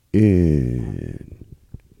In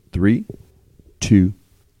 3, 2,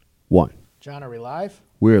 1. John, are we live?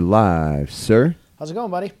 We're live, sir. How's it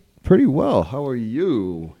going, buddy? Pretty well. How are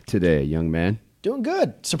you today, young man? Doing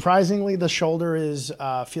good. Surprisingly, the shoulder is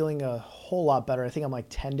feeling a whole lot better. I think I'm like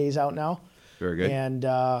 10 days out now. Very good. And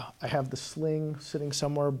I have the sling sitting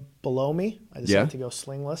somewhere below me. I decided to go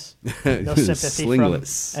slingless. No sympathy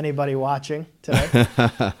Slingless. from anybody watching today.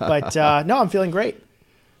 But no, I'm feeling great.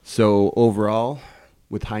 So overall,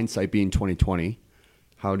 with hindsight being 2020,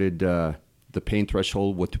 how did the pain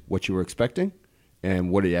threshold, what you were expecting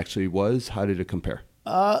and what it actually was, how did it compare?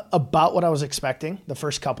 About what I was expecting the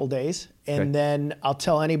first couple days. And then I'll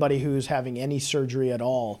tell anybody who's having any surgery at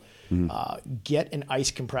all, get an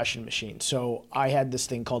ice compression machine. So I had this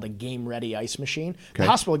thing called a Game Ready ice machine. The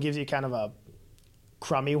hospital gives you kind of a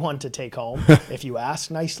crummy one to take home if you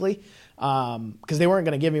ask nicely. Because they weren't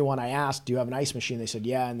going to give me one. I asked, do you have an ice machine? They said,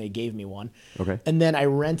 yeah, and they gave me one. Okay. And then I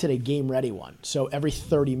rented a Game Ready one. So every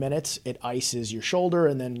 30 minutes, it ices your shoulder,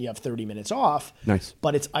 and then you have 30 minutes off. Nice.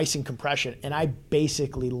 But it's ice and compression. And I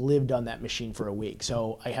basically lived on that machine for a week.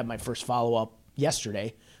 So I had my first follow-up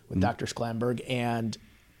yesterday with Dr. Sklamberg, and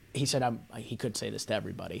he said, he could say this to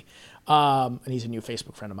everybody. And he's a new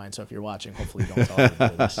Facebook friend of mine, so if you're watching, hopefully you don't tell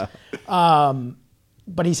everybody this.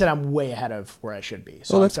 But he said I'm way ahead of where I should be.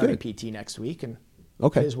 So I'm starting PT next week, and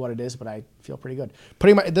it is what it is, but I feel pretty good.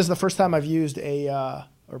 This is the first time I've used or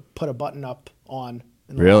put a button up on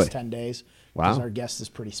in the last 10 days. Wow. Because our guest is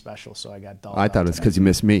pretty special, so I got dolled I thought it was because you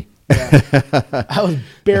missed me. Yeah. I was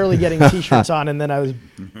barely getting T-shirts on, and then I was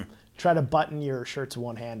trying to button your shirts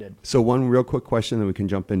one-handed. So one real quick question, then we can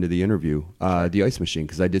jump into the interview. The ice machine,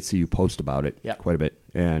 because I did see you post about it quite a bit.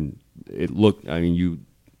 And it looked, you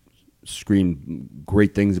screened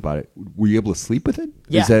great things about it. Were you able to sleep with it?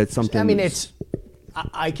 Yeah. Is that something?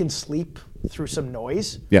 I can sleep through some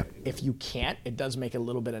noise. Yeah. If you can't, it does make a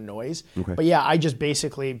little bit of noise. Okay. But yeah, I just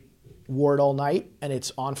basically wore it all night, and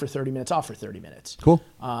it's on for 30 minutes, off for 30 minutes. Cool.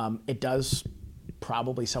 It does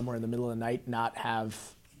probably somewhere in the middle of the night not have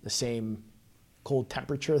the same cold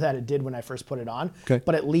temperature that it did when I first put it on. Okay.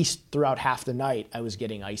 But at least throughout half the night, I was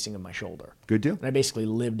getting icing in my shoulder. Good deal. And I basically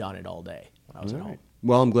lived on it all day when I was at home.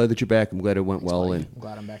 Well, I'm glad that you're back. I'm glad it went well. And I'm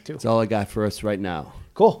glad I'm back too. that's all I got for us right now.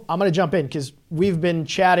 Cool. I'm going to jump in because we've been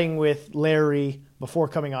chatting with Larry before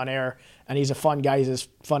coming on air, and he's a fun guy. He's as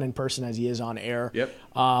fun in person as he is on air. Yep.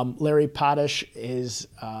 Larry Potash is,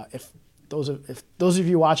 if those of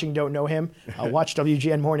you watching don't know him, watch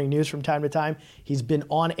WGN Morning News from time to time. He's been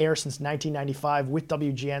on air since 1995 with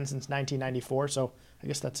WGN since 1994. So I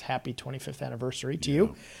guess that's happy 25th anniversary to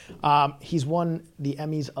you. He's won the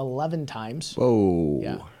Emmys 11 times. Whoa.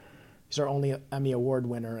 Yeah. He's our only Emmy Award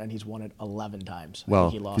winner, and he's won it 11 times. Well,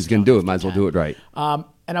 if he's going to do it, might as well do it right.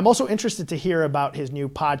 And I'm also interested to hear about his new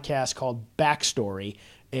podcast called Backstory.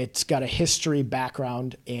 It's got a history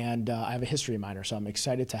background, and I have a history minor, so I'm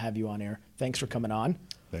excited to have you on air. Thanks for coming on.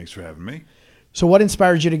 Thanks for having me. So what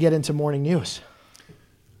inspired you to get into morning news?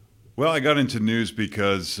 Well, I got into news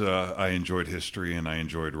because I enjoyed history and I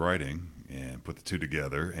enjoyed writing and put the two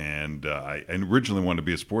together. And I originally wanted to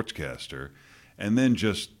be a sportscaster. And then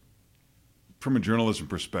just from a journalism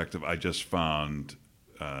perspective, I just found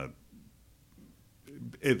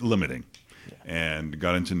it limiting and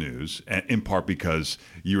got into news, and in part because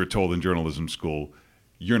you were told in journalism school,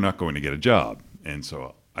 you're not going to get a job. And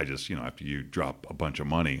so I just, after you drop a bunch of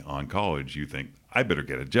money on college, you think, I better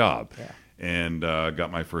get a job. Yeah. And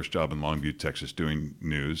got my first job in Longview, Texas, doing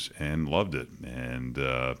news, and loved it. And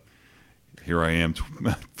here I am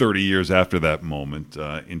 30 years after that moment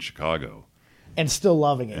in Chicago. And still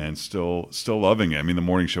loving it. And still loving it. I mean, the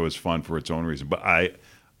morning show is fun for its own reason. But I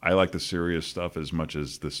like the serious stuff as much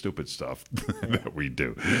as the stupid stuff that we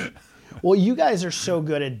do. Well, you guys are so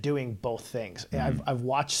good at doing both things. I've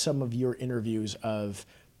watched some of your interviews of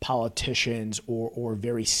politicians or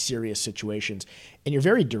very serious situations, and you're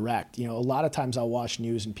very direct. A lot of times I'll watch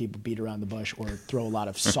news and people beat around the bush or throw a lot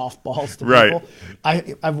of softballs to people.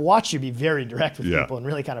 I've watched you be very direct with people and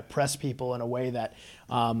really kind of press people in a way that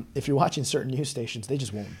if you're watching certain news stations, they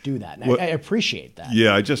just won't do that. And I appreciate that.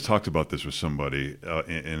 Yeah, I just talked about this with somebody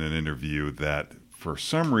in an interview that for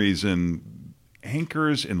some reason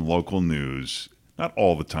anchors in local news, not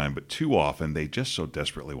all the time, but too often, they just so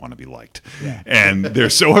desperately want to be liked. Yeah. And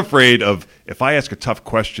they're so afraid of, if I ask a tough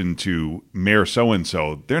question to Mayor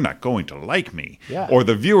so-and-so, they're not going to like me. Yeah. Or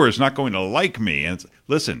the viewer's not going to like me. And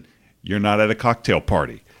listen, you're not at a cocktail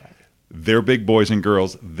party. They're big boys and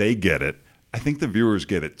girls. They get it. I think the viewers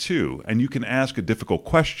get it too. And you can ask a difficult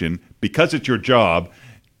question because it's your job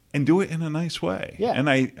and do it in a nice way. Yeah. And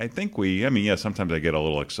I think sometimes I get a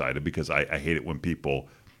little excited because I hate it when people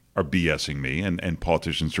are BSing me, and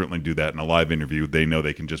politicians certainly do that in a live interview. They know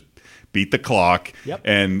they can just beat the clock, Yep.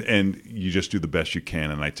 and you just do the best you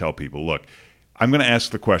can. And I tell people, look, I'm going to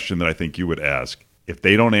ask the question that I think you would ask. If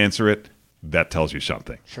they don't answer it, that tells you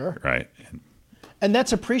something. Sure. Right? And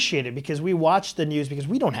that's appreciated because we watch the news because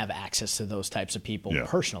we don't have access to those types of people Yeah.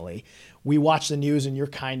 personally. We watch the news and you're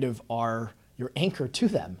kind of your anchor to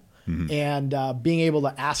them. Mm-hmm. And being able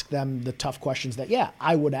to ask them the tough questions that,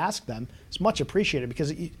 I would ask them is much appreciated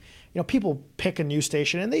because, people pick a news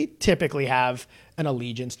station and they typically have an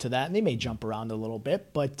allegiance to that and they may jump around a little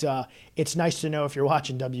bit. But it's nice to know if you're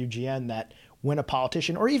watching WGN that when a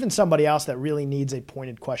politician or even somebody else that really needs a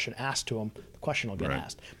pointed question asked to them, the question will get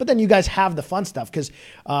asked. But then you guys have the fun stuff because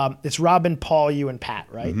it's Robin, Paul, you, and Pat,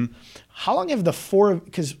 right? Mm-hmm. How long have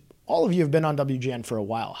because all of you have been on WGN for a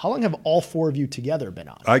while. How long have all four of you together been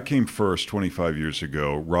on? I came first 25 years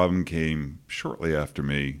ago. Robin came shortly after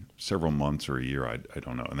me, several months or a year, I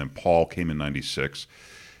don't know. And then Paul came in 96.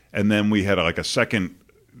 And then we had like a second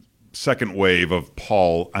wave of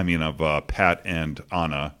Pat and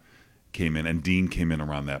Anna came in, and Dean came in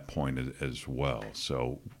around that point as well.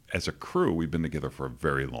 So as a crew, we've been together for a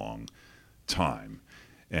very long time.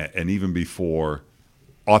 And even before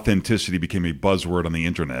authenticity became a buzzword on the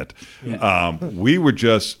internet, we were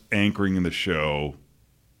just anchoring in the show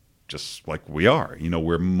just like we are.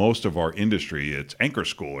 Where most of our industry, it's anchor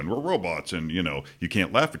school and we're robots and, you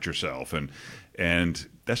can't laugh at yourself. And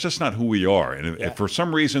that's just not who we are. And if for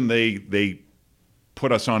some reason they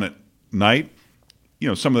put us on at night,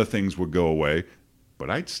 some of the things would go away, but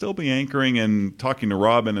I'd still be anchoring and talking to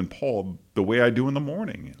Robin and Paul the way I do in the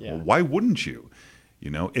morning. Yeah. Well, why wouldn't you?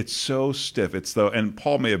 It's so stiff. And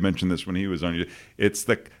Paul may have mentioned this when he was on you. It's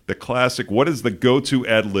the classic, what is the go-to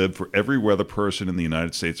ad lib for every weather person in the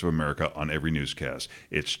United States of America on every newscast?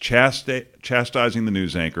 It's chastising the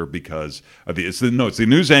news anchor because it's the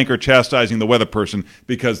news anchor chastising the weather person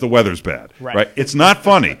because the weather's bad. Right? It's not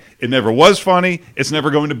funny. It never was funny. It's never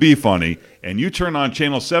going to be funny. And you turn on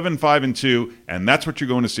channel 7, 5, and 2, and that's what you're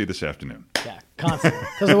going to see this afternoon. Yeah, constantly,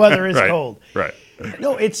 because the weather is cold. Right.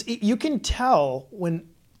 No, you can tell when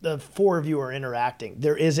the four of you are interacting.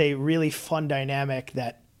 There is a really fun dynamic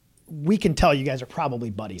that we can tell you guys are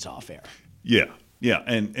probably buddies off air. Yeah,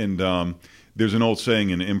 and there's an old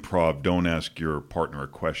saying in improv: don't ask your partner a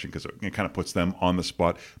question because it kind of puts them on the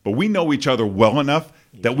spot. But we know each other well enough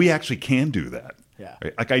that we actually can do that. Yeah,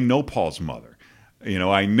 right? Like I know Paul's mother.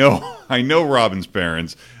 I know Robin's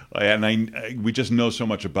parents, and we just know so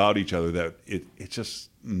much about each other that it's just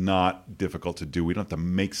not difficult to do. We don't have to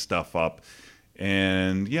make stuff up.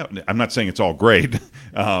 And I'm not saying it's all great,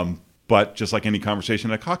 but just like any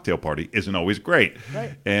conversation at a cocktail party isn't always great.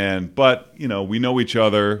 Right. But we know each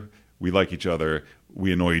other, we like each other,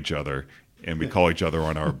 we annoy each other, and we call each other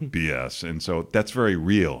on our BS. And so that's very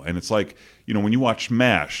real. And it's like, when you watch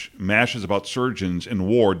MASH is about surgeons in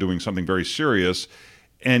war doing something very serious,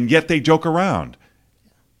 and yet they joke around.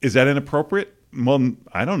 Is that inappropriate? Well,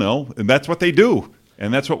 I don't know. And that's what they do.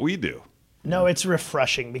 And that's what we do. No, it's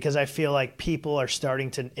refreshing because I feel like people are starting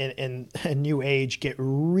to, in a new age, get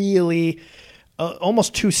really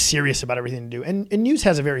almost too serious about everything to do. And news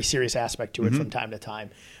has a very serious aspect to it from time to time.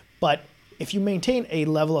 But if you maintain a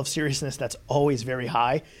level of seriousness that's always very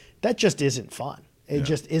high, that just isn't fun. It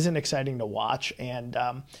just isn't exciting to watch. And,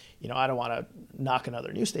 I don't want to knock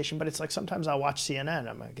another news station, but it's like sometimes I'll watch CNN.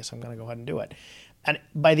 I guess I'm going to go ahead and do it. And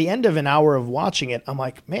by the end of an hour of watching it, I'm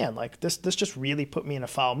like, man, like this just really put me in a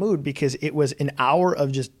foul mood because it was an hour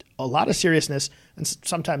of just a lot of seriousness and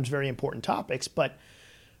sometimes very important topics, but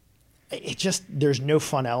there's no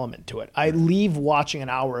fun element to it. I leave watching an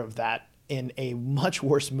hour of that in a much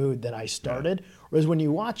worse mood than I started. Whereas when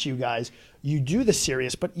you watch you guys, you do the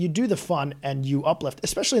serious, but you do the fun and you uplift,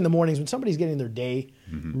 especially in the mornings when somebody's getting their day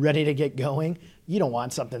ready to get going. You don't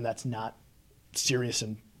want something that's not serious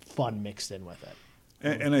and fun mixed in with it.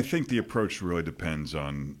 And I think the approach really depends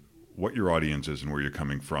on what your audience is and where you're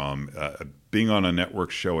coming from. Being on a network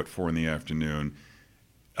show at 4 p.m.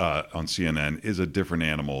 On CNN is a different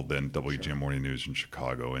animal than WGN Morning News in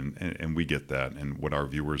Chicago, and we get that. And what our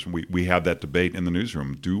viewers, we have that debate in the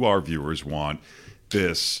newsroom. Do our viewers want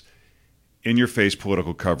this in-your-face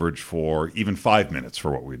political coverage for even 5 minutes for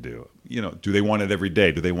what we do? Do they want it every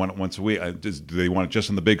day? Do they want it once a week? Do they want it just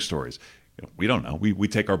in the big stories? We don't know. We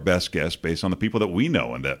take our best guess based on the people that we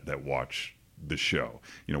know and that watch the show.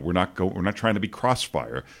 We're not trying to be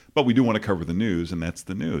Crossfire, but we do want to cover the news, and that's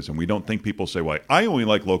the news. And we don't think people say, "Well, I only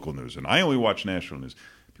like local news and I only watch national news."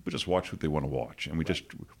 People just watch what they want to watch, and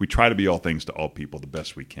we try to be all things to all people the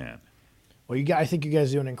best we can. Well, I think you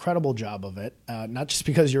guys do an incredible job of it. Not just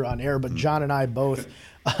because you're on air, but John and I both.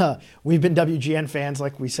 We've been WGN fans,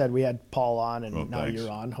 like we said. We had Paul on, and now thanks.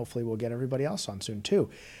 you're on. Hopefully, we'll get everybody else on soon too.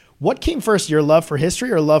 What came first, your love for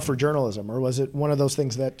history or love for journalism, or was it one of those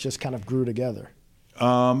things that just kind of grew together?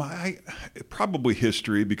 I probably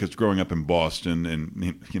history, because growing up in Boston,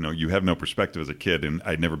 and you have no perspective as a kid, and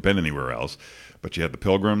I'd never been anywhere else. But you had the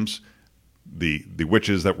Pilgrims, the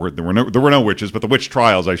witches there were no witches, but the witch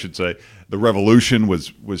trials, I should say. The Revolution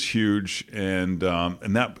was huge, and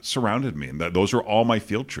that surrounded me, and those are all my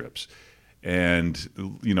field trips. And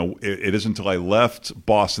it isn't until I left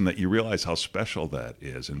Boston that you realize how special that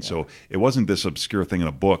is. And so it wasn't this obscure thing in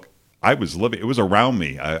a book. I was living; it was around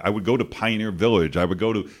me. I would go to Pioneer Village. I would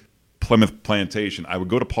go to Plymouth Plantation. I would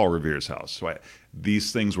go to Paul Revere's house. So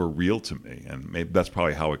these things were real to me, and maybe that's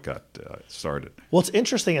probably how it got started. Well, it's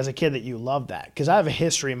interesting as a kid that you love that, because I have a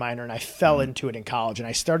history minor and I fell into it in college, and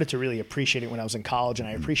I started to really appreciate it when I was in college, and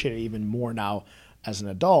I appreciate it even more now as an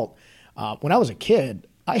adult. When I was a kid,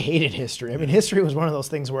 I hated history. I mean, history was one of those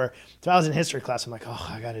things where if I was in history class, I'm like, oh,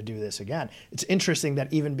 I got to do this again. It's interesting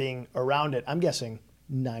that even being around it, I'm guessing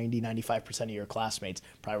 95% of your classmates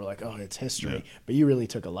probably were like, oh, it's history. But you really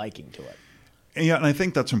took a liking to it. And I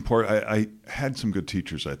think that's important. I had some good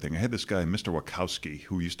teachers, I think. I had this guy, Mr. Wachowski,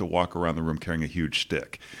 who used to walk around the room carrying a huge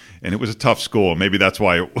stick. And it was a tough school. Maybe that's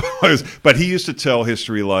why it was. But he used to tell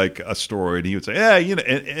history like a story. And he would say,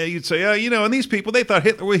 and you'd say, and these people, they thought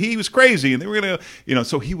Hitler, he was crazy. And they were going to,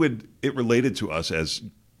 so it related to us as,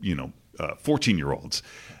 14-year-olds.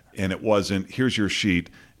 And it wasn't, here's your sheet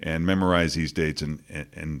and memorize these dates and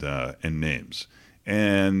names.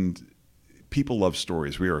 And people love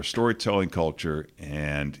stories. We are a storytelling culture,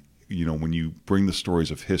 and when you bring the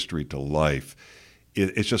stories of history to life,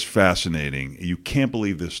 it's just fascinating. You can't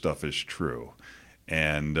believe this stuff is true.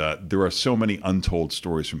 And there are so many untold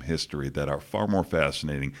stories from history that are far more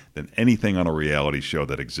fascinating than anything on a reality show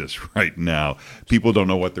that exists right now. People don't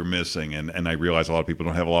know what they're missing, and I realize a lot of people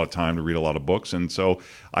don't have a lot of time to read a lot of books, and so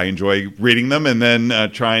I enjoy reading them and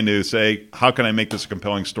then trying to say, how can I make this a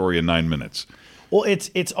compelling story in 9 minutes? Well,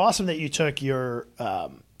 it's awesome that you took your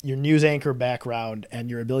news anchor background and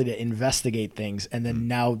your ability to investigate things, and then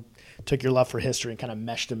now took your love for history and kind of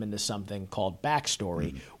meshed them into something called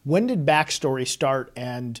Backstory. When did Backstory start,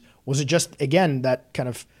 and was it just, again, that kind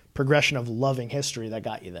of progression of loving history that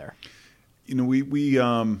got you there? We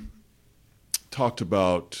talked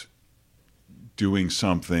about doing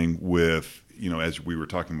something with, as we were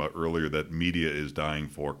talking about earlier, that media is dying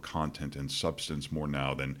for content and substance more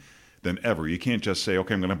now than ever. You can't just say,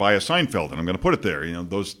 okay, I'm going to buy a Seinfeld and I'm going to put it there.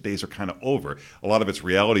 Those days are kind of over. A lot of it's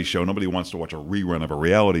reality show. Nobody wants to watch a rerun of a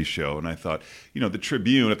reality show. And I thought, the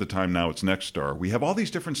Tribune at the time, now it's Nexstar, we have all these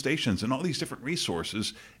different stations and all these different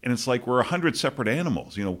resources, and it's like we're 100 separate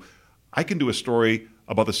animals. I can do a story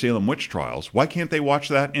about the Salem witch trials. Why can't they watch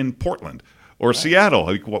that in Portland or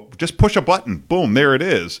Seattle? Just push a button, boom, there it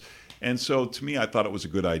is. And so to me, I thought it was a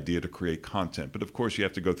good idea to create content. But of course, you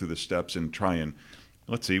have to go through the steps and try and,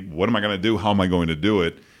 let's see, what am I going to do? How am I going to do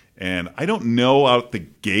it? And I don't know out the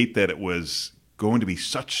gate that it was going to be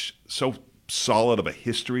so solid of a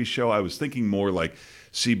history show. I was thinking more like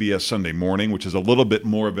CBS Sunday Morning, which is a little bit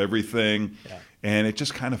more of everything. Yeah. And it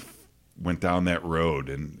just kind of went down that road,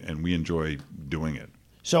 and we enjoy doing it.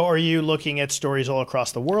 So are you looking at stories all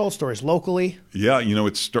across the world, stories locally? Yeah,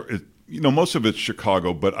 most of it's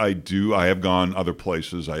Chicago, but I have gone other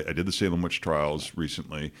places. I did the Salem witch trials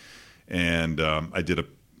recently. And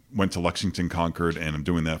went to Lexington, Concord, and I'm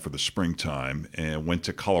doing that for the springtime. And went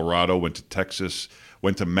to Colorado, went to Texas,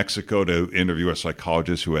 went to Mexico to interview a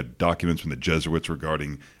psychologist who had documents from the Jesuits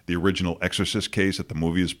regarding the original Exorcist case that the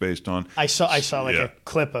movie is based on. I saw a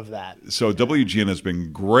clip of that. So WGN has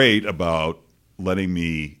been great about letting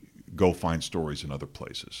me go find stories in other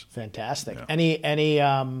places. Fantastic. Yeah.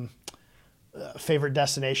 Any favorite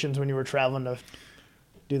destinations when you were traveling to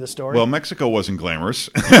do the story? Well, Mexico wasn't glamorous.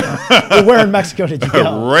 Where in Mexico did you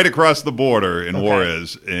go? Right across the border in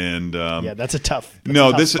Juarez, and that's a tough.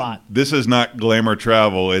 Spot. This is not glamour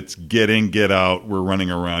travel. It's get out. We're running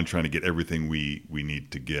around trying to get everything we need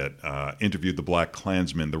to get. Interviewed the Black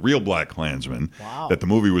Klansman, the real Black Klansman that the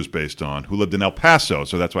movie was based on, who lived in El Paso.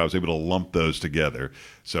 So that's why I was able to lump those together.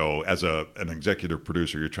 So as an executive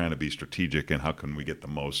producer, you're trying to be strategic and how can we get the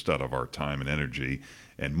most out of our time and energy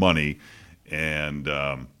and money. And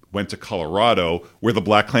went to Colorado where the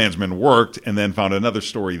Black Klansman worked, and then found another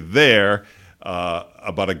story there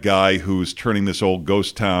about a guy who's turning this old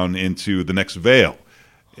ghost town into the next Vail.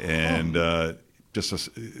 And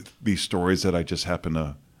these stories that I just happen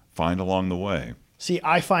to find along the way. See,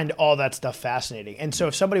 I find all that stuff fascinating. And so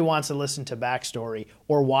if somebody wants to listen to Backstory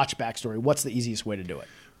or watch Backstory, what's the easiest way to do it?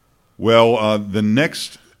 Well, the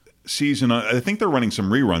next season, I think they're running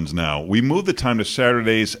some reruns now. We moved the time to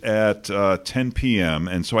Saturdays at 10 p.m.,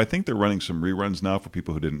 and so I think they're running some reruns now for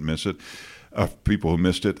people who didn't miss it, people who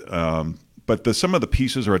missed it. But some of the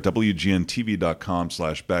pieces are at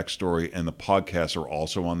wgntv.com/backstory, and the podcasts are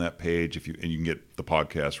also on that page. And you can get the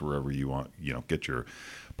podcast wherever you want, get your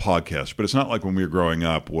podcast. But it's not like when we were growing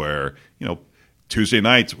up where, Tuesday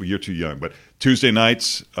nights, well, you're too young, but Tuesday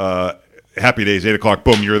nights, Happy Days, 8 o'clock,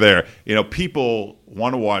 boom, you're there. People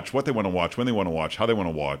want to watch what they want to watch, when they want to watch, how they want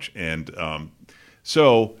to watch. And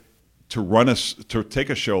so to take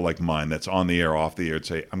a show like mine that's on the air, off the air, and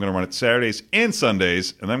say, I'm going to run it Saturdays and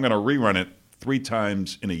Sundays, and I'm going to rerun it 3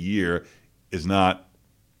 times in a year is not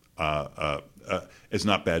bad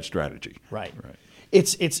strategy. Right.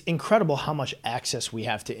 It's incredible how much access we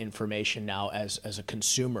have to information now as a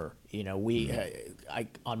consumer.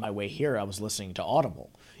 On my way here, I was listening to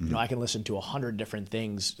Audible. I can listen to 100 different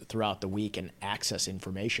things throughout the week and access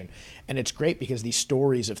information. And it's great because these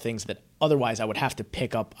stories of things that otherwise I would have to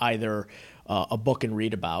pick up either a book and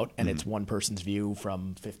read about, and it's one person's view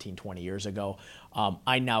from 15, 20 years ago,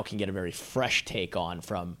 I now can get a very fresh take on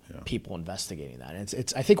from people investigating that.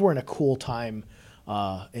 And I think we're in a cool time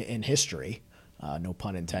in history, no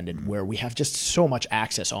pun intended, where we have just so much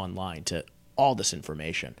access online to all this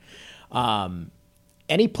information.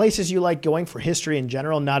 Any places you like going for history in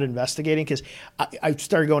general, not investigating? Because I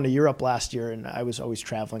started going to Europe last year, and I was always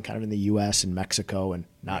traveling kind of in the U.S. and Mexico, and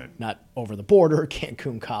not over the border,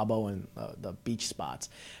 Cancun, Cabo, and the beach spots,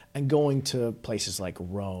 and going to places like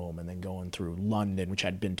Rome, and then going through London, which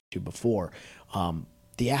I'd been to before.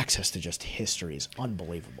 The access to just history is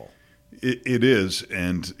unbelievable. It is,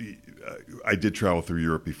 and I did travel through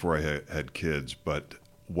Europe before I had kids, but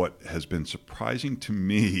what has been surprising to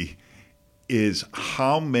me is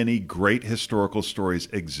how many great historical stories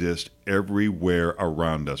exist everywhere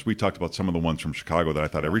around us. We talked about some of the ones from Chicago that I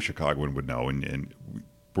thought every Chicagoan would know and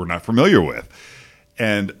we're not familiar with.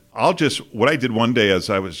 And what I did one day as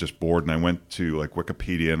I was just bored, and I went to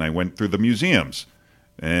Wikipedia and I went through the museums.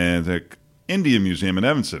 And the Indian Museum in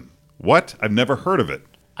Evanston. What? I've never heard of it.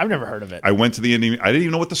 I've never heard of it. I went to the Indian. I didn't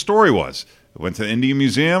even know what the story was. I went to the Indian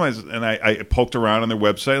Museum and I poked around on their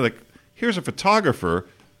website. Here's a photographer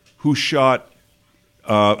who shot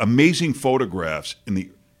amazing photographs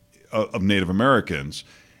of Native Americans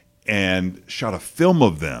and shot a film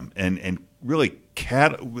of them and really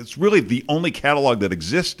it's really the only catalog that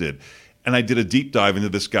existed. And I did a deep dive into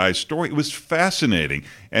this guy's story. It was fascinating.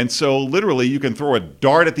 And so literally you can throw a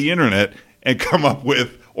dart at the internet and come up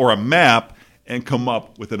with, or a map, and come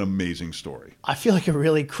up with an amazing story. I feel like a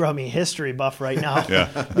really crummy history buff right now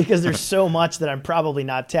because there's so much that I'm probably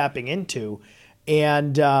not tapping into.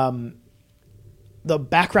 And the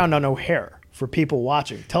background on O'Hare for people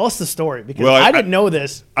watching. Tell us the story because I didn't know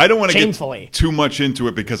this. I don't want to get too much into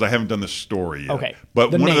it because I haven't done the story yet. Okay.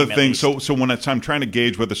 But one of the things, so when I'm trying to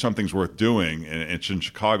gauge whether something's worth doing, and it's in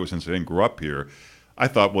Chicago since I didn't grow up here, I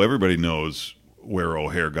thought, well, everybody knows where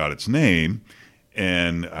O'Hare got its name.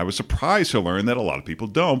 And I was surprised to learn that a lot of people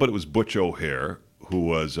don't, but it was Butch O'Hare, who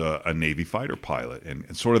was a Navy fighter pilot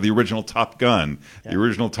and sort of the original Top Gun, the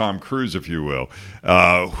original Tom Cruise, if you will,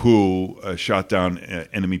 who shot down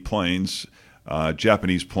enemy planes,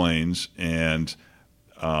 Japanese planes, and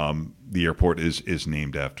the airport is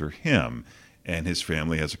named after him. And his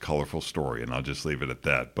family has a colorful story, and I'll just leave it at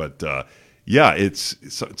that. But it's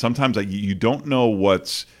sometimes you don't know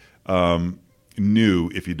what's new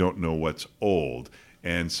if you don't know what's old.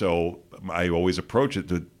 And so I always approach it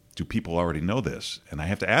to, do people already know this? And I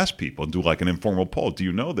have to ask people and do like an informal poll. Do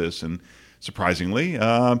you know this? And surprisingly,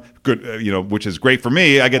 good, which is great for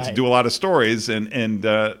me. I get to do a lot of stories, and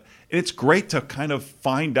it's great to kind of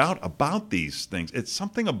find out about these things. It's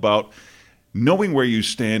something about knowing where you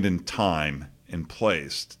stand in time and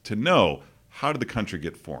place to know, how did the country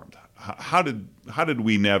get formed? How did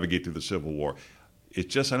we navigate through the Civil War? It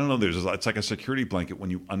just, I don't know, it's like a security blanket when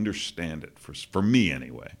you understand it, for me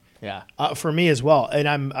anyway. Yeah, for me as well. And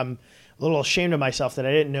I'm a little ashamed of myself that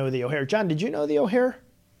I didn't know the O'Hare. John, did you know the O'Hare?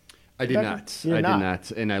 I did not. I did not.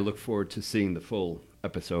 And I look forward to seeing the full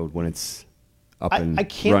episode when it's up and running. I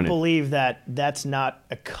can't believe that that's not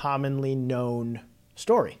a commonly known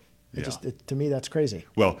story. To me, that's crazy.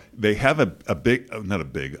 Well, they have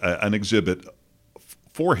an exhibit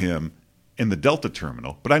for him in the Delta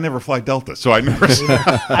terminal, but I never fly Delta, so I never.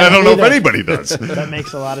 I don't know if anybody does. That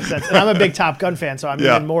makes a lot of sense. And I'm a big Top Gun fan, so I'm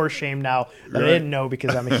even more ashamed now that I didn't know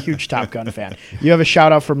because I'm a huge Top Gun fan. You have a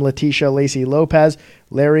shout out from Letitia Lacey Lopez.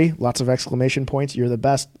 Larry, lots of exclamation points. You're the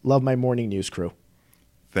best. Love my morning news crew.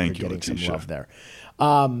 Thank you, getting some Letitia. love there.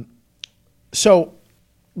 So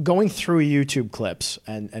going through YouTube clips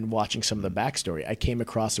and watching some of the backstory, I came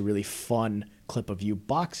across a really fun clip of you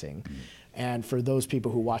boxing. And for those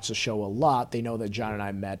people who watch the show a lot, they know that John and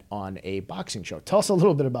I met on a boxing show. Tell us a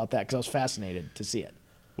little bit about that, because I was fascinated to see it.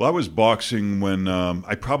 Well, I was boxing when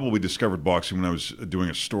I probably discovered boxing when I was doing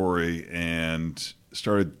a story and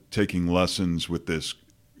started taking lessons with this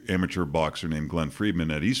amateur boxer named Glenn Friedman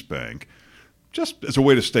at East Bank, just as a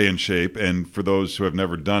way to stay in shape. And for those who have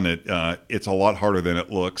never done it, it's a lot harder than it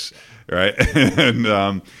looks, right?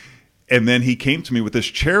 And then he came to me with this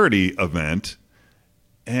charity event,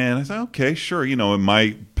 and I thought, okay, sure. You know, in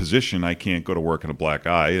my position, I can't go to work in a black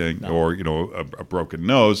eye or, you know, a broken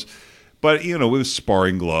nose. But, you know, it was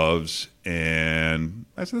sparring gloves, and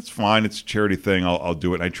I said, that's fine. It's a charity thing. I'll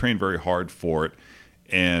do it. And I trained very hard for it.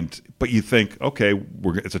 But you think, okay,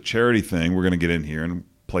 it's a charity thing. We're going to get in here and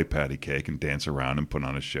play patty cake and dance around and put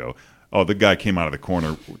on a show. Oh, the guy came out of the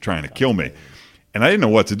corner trying to kill me. And I didn't know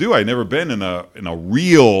what to do. I'd never been in a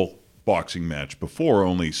real boxing match before,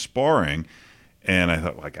 only sparring. And I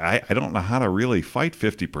thought, like, I don't know how to really fight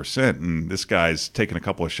 50%. And this guy's taking a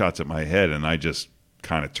couple of shots at my head, and I just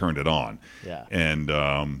kind of turned it on. Yeah. And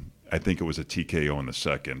I think it was a TKO in the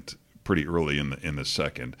second, pretty early in the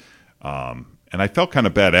second. And I felt kind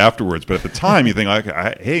of bad afterwards, but at the time you think, like,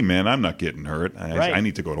 hey, man, I'm not getting hurt. I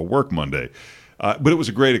need to go to work Monday. But it was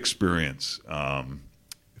a great experience.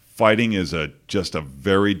 Fighting is just a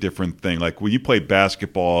very different thing. Like when you play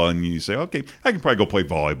basketball and you say, okay, I can probably go play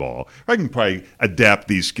volleyball. Or I can probably adapt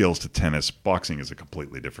these skills to tennis. Boxing is a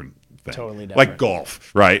completely different thing. Totally different. Like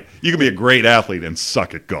golf, right? You can be a great athlete and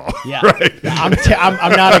suck at golf. Yeah. Right?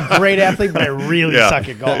 I'm not a great athlete, but I really suck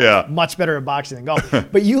at golf. Yeah. Much better at boxing than golf.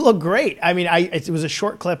 But you look great. I mean, it was a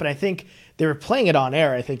short clip, and I think they were playing it on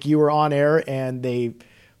air. I think you were on air, and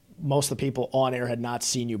most of the people on air had not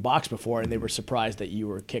seen you box before, and they were surprised that you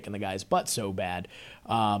were kicking the guy's butt so bad.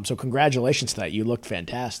 So congratulations to that. You looked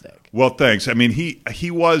fantastic. Well, thanks. I mean,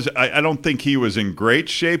 he was. I don't think he was in great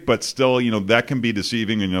shape, but still, you know, that can be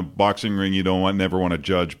deceiving in a boxing ring. You never want to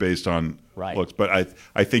judge based on looks. But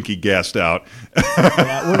I think he gassed out.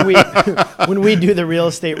 Yeah, when we do the real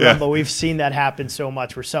estate rumble, we've seen that happen so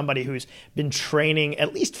much. Where somebody who's been training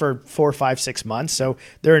at least for 4, 5, 6 months, so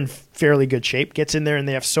they're in fairly good shape, gets in there and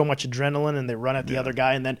they have so much adrenaline and they run at the other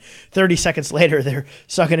guy, and then 30 seconds later they're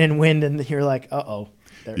sucking in wind, and you're like, uh-oh.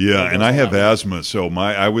 And I have asthma, so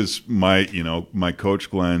my coach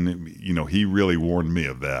Glenn, you know, he really warned me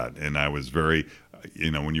of that, and I was very,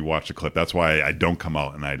 you know, when you watch the clip, that's why I don't come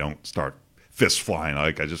out and I don't start fists flying.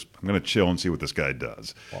 I'm going to chill and see what this guy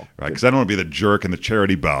does, right? Because I don't want to be the jerk in the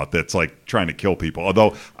charity bout that's like trying to kill people.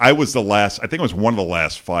 Although I was I think it was one of the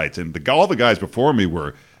last fights, and all the guys before me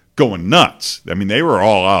were going nuts. I mean, they were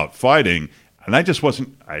all out fighting. And I just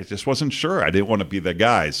wasn't sure. I didn't want to be the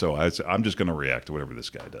guy, so I'm just going to react to whatever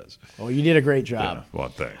this guy does. Well, you did a great job. Yeah, well,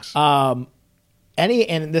 thanks.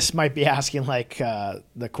 And this might be asking like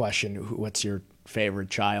the question, what's your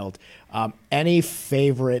favorite child? Any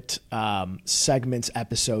favorite segments,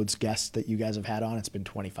 episodes, guests that you guys have had on? It's been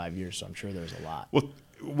 25 years, so I'm sure there's a lot. Well,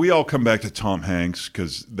 we all come back to Tom Hanks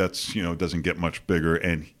because that's, you know, it doesn't get much bigger,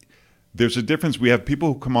 and there's a difference. We have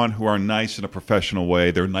people who come on who are nice in a professional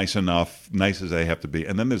way. They're nice enough, nice as they have to be.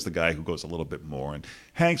 And then there's the guy who goes a little bit more. And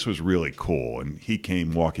Hanks was really cool. And he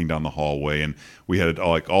came walking down the hallway, and we had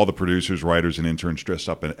all the producers, writers, and interns dressed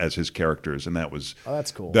up as his characters. And that was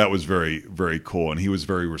that's cool. That was very, very cool. And he was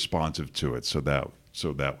very responsive to it. So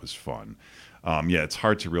that was fun. It's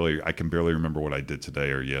hard to really. I can barely remember what I did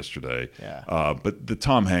today or yesterday. Yeah. But the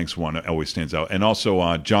Tom Hanks one always stands out. And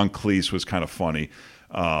also John Cleese was kind of funny.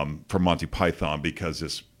 From Monty Python, because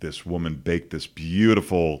this woman baked this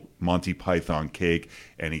beautiful Monty Python cake,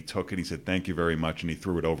 and he took it, he said, "Thank you very much," and he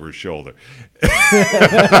threw it over his shoulder.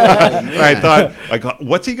 I thought, like,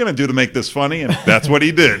 what's he going to do to make this funny? And that's what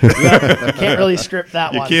he did. You can't really script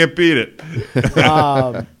that one. You can't beat it.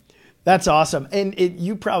 That's awesome. And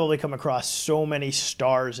you probably come across so many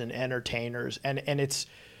stars and entertainers, and it's,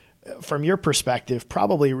 from your perspective,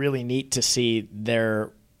 probably really neat to see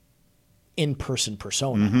their in-person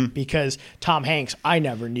persona, because Tom Hanks, I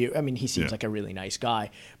never knew. I mean, he seems like a really nice guy,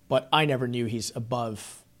 but I never knew he's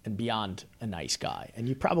above and beyond a nice guy. And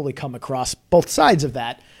you probably come across both sides of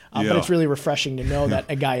that, but it's really refreshing to know that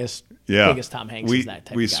a guy as big as Tom Hanks is that type of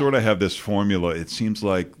guy. We sort of have this formula. It seems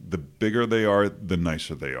like the bigger they are, the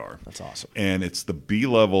nicer they are. That's awesome. And it's the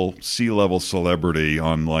B-level, C-level celebrity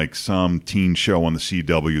on like some teen show on the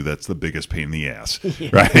CW that's the biggest pain in the ass,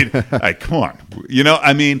 right? Like, come on. You know,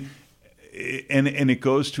 I mean, and it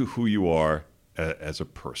goes to who you are as a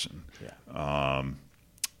person. Yeah.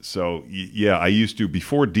 So yeah, I used to,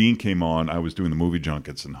 before Dean came on, I was doing the movie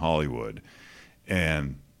junkets in Hollywood,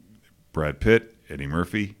 and Brad Pitt, Eddie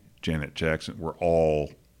Murphy, Janet Jackson were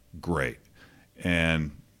all great.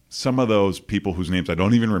 And some of those people whose names I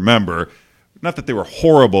don't even remember, not that they were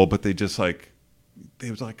horrible, but they was like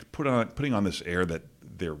putting on this air that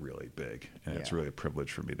they're really big, and it's really a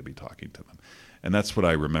privilege for me to be talking to them. And that's what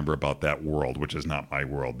I remember about that world, which is not my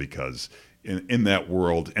world, because in that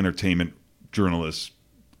world, entertainment journalists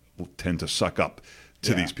tend to suck up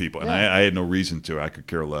to these people. And I had no reason to. I could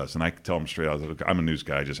care less. And I could tell them straight out, I'm a news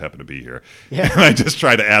guy. I just happen to be here. Yeah. And I just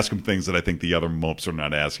try to ask them things that I think the other mopes are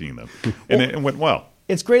not asking them. And it went well.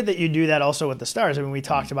 It's great that you do that also with the stars. I mean, we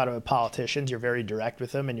talked about it with politicians. You're very direct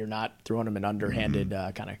with them, and you're not throwing them an underhanded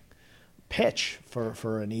kind of pitch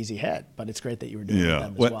for an easy hit. But it's great that you were doing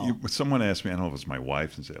it with them as well. Someone asked me, I don't know if it was my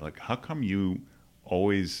wife, and said, like, how come you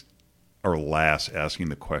always are last asking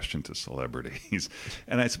the question to celebrities?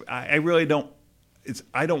 And I really don't.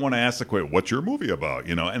 I don't want to ask the question, what's your movie about?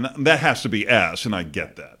 And that has to be asked, and I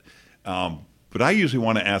get that. But I usually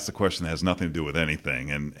want to ask the question that has nothing to do with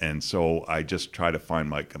anything, and so I just try to find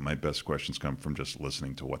my best questions come from just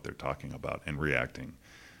listening to what they're talking about and reacting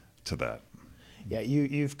to that. Yeah,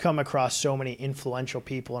 you've come across so many influential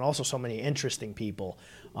people and also so many interesting people.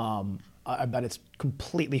 I bet it's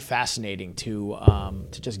completely fascinating to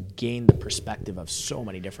just gain the perspective of so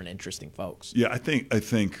many different interesting folks. Yeah, I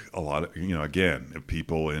think a lot of again, if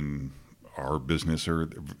people in our business are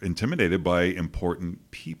intimidated by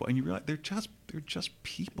important people, and you realize they're just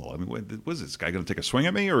people. I mean, was this guy going to take a swing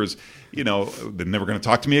at me, or is they're never going to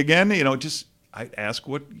talk to me again? I ask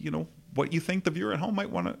what you think the viewer at home might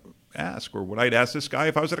want to ask, or what I'd ask this guy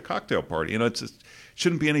if I was at a cocktail party. It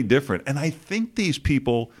shouldn't be any different. And I think these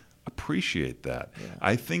people appreciate that. Yeah.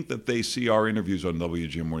 I think that they see our interviews on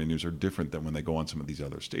WGN Morning News are different than when they go on some of these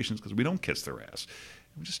other stations, because we don't kiss their ass.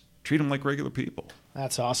 We just treat them like regular people.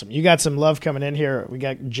 That's awesome. You got some love coming in here. We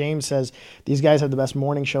got James says, these guys have the best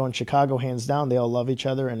morning show in Chicago, hands down. They all love each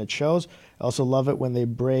other, and it shows. I also love it when they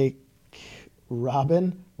break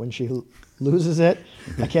Robin when she loses it.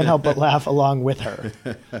 I can't help but laugh along with her.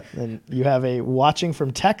 And you have watching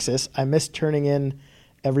from Texas. I miss turning in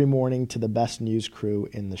every morning to the best news crew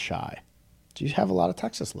in the Chi. Do you have a lot of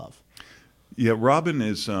Texas love? Yeah, Robin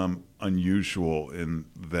is unusual in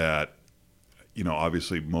that,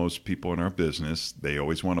 obviously most people in our business, they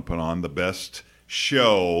always want to put on the best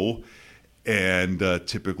show and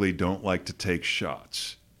typically don't like to take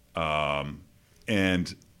shots. And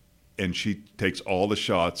she takes all the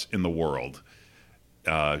shots in the world.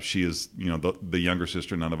 She is, the younger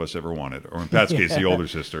sister none of us ever wanted, or in Pat's case, the older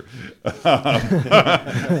sister.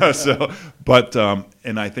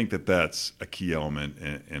 And I think that that's a key element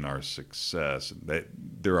in our success.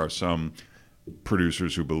 There are some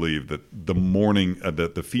producers who believe that the morning,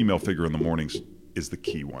 the female figure in the mornings is the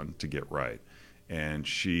key one to get right, and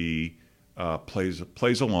she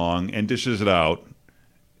plays along and dishes it out,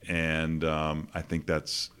 and I think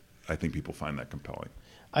people find that compelling.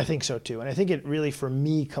 I think so too. And I think it really, for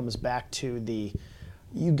me, comes back to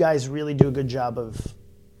you guys really do a good job of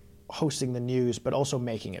hosting the news, but also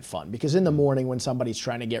making it fun. Because in the morning when somebody's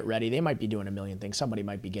trying to get ready, they might be doing a million things. Somebody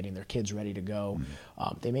might be getting their kids ready to go.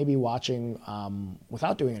 They may be watching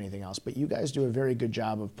without doing anything else. But you guys do a very good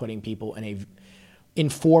job of putting people in a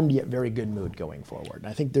informed yet very good mood going forward. And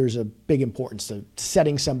I think there's a big importance to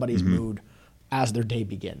setting somebody's mood as their day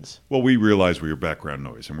begins. Well, we realize we're background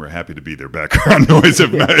noise, and we're happy to be their background noise,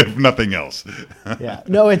 if nothing else. Yeah,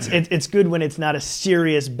 no, it's good when it's not a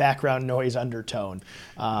serious background noise undertone,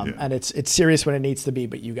 and it's serious when it needs to be.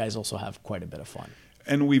 But you guys also have quite a bit of fun.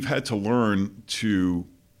 And we've had to learn to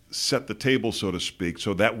set the table, so to speak,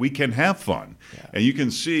 so that we can have fun. Yeah. And you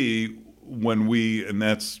can see and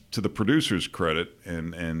that's to the producer's credit,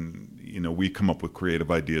 and we come up with creative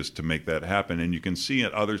ideas to make that happen. And you can see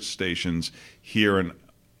at other stations here and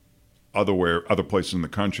other places in the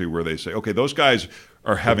country where they say, okay, those guys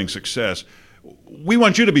are having success. We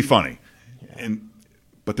want you to be funny. Yeah.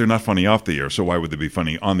 But they're not funny off the air, so why would they be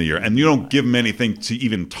funny on the air? And you don't give them anything to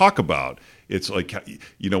even talk about. It's like,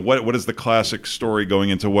 what is the classic story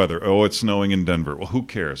going into weather? Oh, it's snowing in Denver. Well, who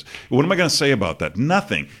cares? What am I going to say about that?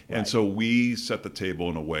 Nothing. Right. And so we set the table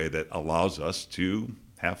in a way that allows us to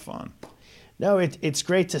have fun. No, it's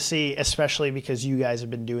great to see, especially because you guys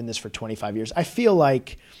have been doing this for 25 years. I feel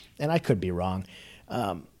like, and I could be wrong,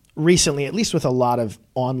 recently, at least with a lot of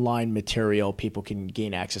online material, people can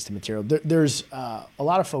gain access to material. There's a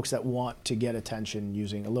lot of folks that want to get attention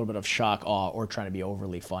using a little bit of shock, awe, or trying to be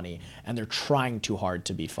overly funny, and they're trying too hard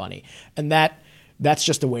to be funny. And that that's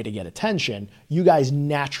just a way to get attention. You guys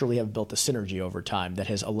naturally have built a synergy over time that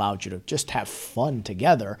has allowed you to just have fun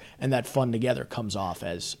together, and that fun together comes off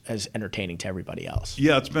as entertaining to everybody else.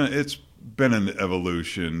 Yeah, it's been an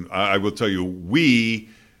evolution. I will tell you, we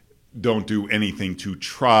don't do anything to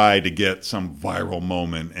try to get some viral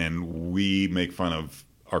moment, and we make fun of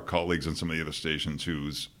our colleagues on some of the other stations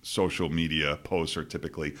whose social media posts are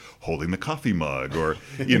typically holding the coffee mug or,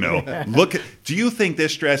 look, do you think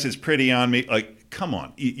this dress is pretty on me? Like, come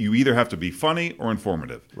on. You either have to be funny or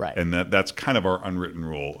informative. Right. And that's kind of our unwritten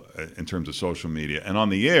rule in terms of social media. And on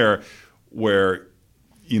the air, where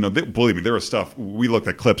believe me, there was stuff. We looked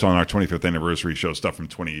at clips on our 25th anniversary show, stuff from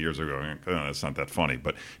 20 years ago. And, it's not that funny,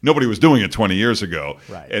 but nobody was doing it 20 years ago.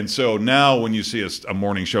 Right. And so now when you see a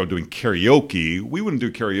morning show doing karaoke, we wouldn't do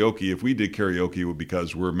karaoke. If we did karaoke, it would be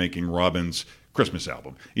because we're making Robin's Christmas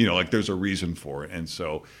album. There's a reason for it. And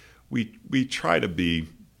so we try to be,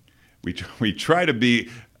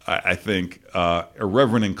 I think,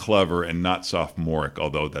 irreverent and clever and not sophomoric,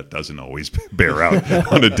 although that doesn't always bear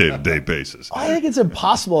out on a day-to-day basis. I think it's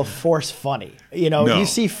impossible to force funny. No. You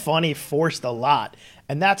see funny forced a lot,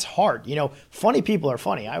 and that's hard. Funny people are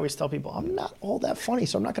funny. I always tell people, I'm not all that funny,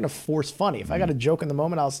 so I'm not going to force funny. If I got a joke in the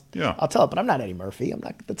moment, I'll tell it, but I'm not Eddie Murphy.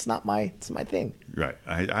 It's my thing. Right.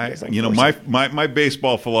 My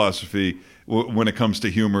baseball philosophy when it comes to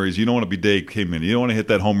humor is you don't want to be Dave Kingman. You don't want to hit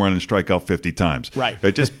that home run and strike out 50 times. Right.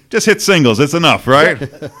 Just hit singles. It's enough, right?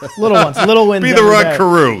 Little wins. Be the Rod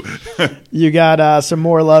Carew. You got some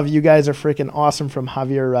more love. You guys are freaking awesome from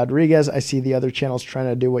Javier Rodriguez. I see the other channels trying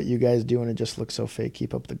to do what you guys do, and it just looks so fake.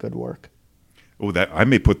 Keep up the good work. Oh, I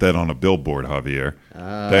may put that on a billboard, Javier.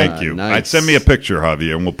 Thank you. Nice. Send me a picture,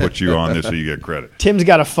 Javier, and we'll put you on this so you get credit. Tim's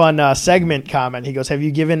got a fun segment comment. He goes, have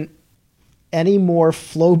you given any more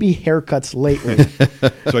Floby haircuts lately?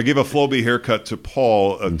 So I gave a Floby haircut to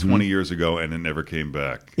Paul 20 years ago, and it never came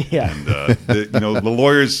back. Yeah. And the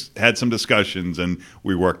lawyers had some discussions, and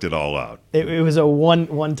we worked it all out. It was a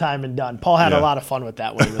one time and done. Paul had a lot of fun with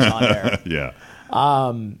that when he was on there. Yeah.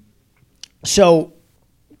 So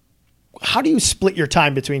how do you split your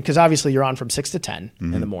time between, because obviously you're on from 6 to 10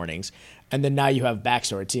 in the mornings, and then now you have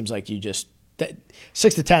Backstory. It seems like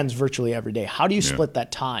 6 to 10 is virtually every day. How do you split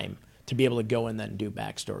that time to be able to go and then do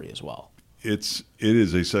Backstory as well? It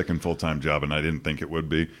is a second full-time job, and I didn't think it would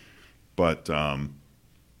be, but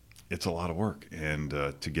it's a lot of work, and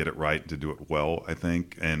to get it right, to do it well, I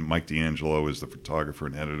think. And Mike D'Angelo is the photographer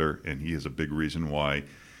and editor, and he is a big reason why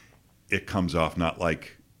it comes off not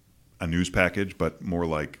like a news package, but more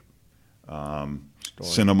like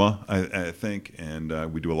cinema, I think.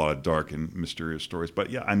 And we do a lot of dark and mysterious stories. But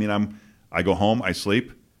yeah, I go home, I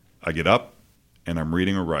sleep, I get up, and I'm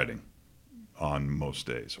reading or writing on most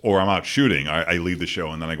days. Or I'm out shooting. I leave the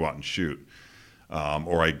show and then I go out and shoot.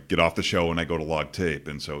 Or I get off the show and I go to log tape.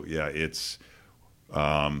 And so, yeah, it's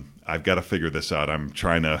I've got to figure this out. I'm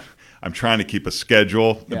trying to keep a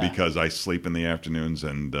schedule because I sleep in the afternoons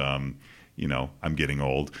and, I'm getting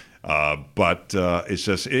old. But it's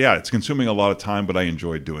just, it's consuming a lot of time, but I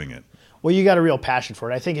enjoy doing it. Well, you got a real passion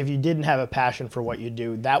for it. I think if you didn't have a passion for what you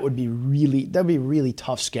do, that'd be really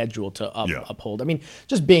tough schedule to uphold. I mean,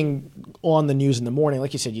 just being on the news in the morning,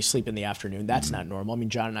 like you said, you sleep in the afternoon. That's not normal. I mean,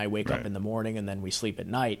 John and I wake up in the morning and then we sleep at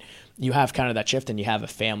night. You have kind of that shift, and you have a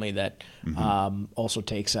family that also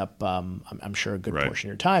takes up, I'm sure, a good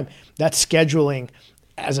portion of your time. That scheduling.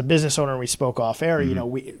 As a business owner, we spoke off air,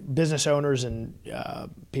 business owners and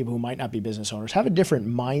people who might not be business owners have a different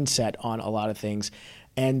mindset on a lot of things.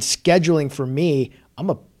 And scheduling for me, I'm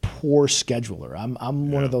a poor scheduler.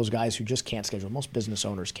 I'm one of those guys who just can't schedule. Most business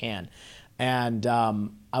owners can. And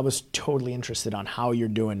I was totally interested on how you're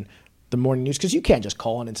doing the morning news, because you can't just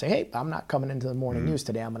call in and say, hey, I'm not coming into the morning news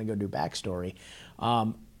today. I'm going to go do Backstory.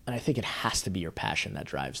 And I think it has to be your passion that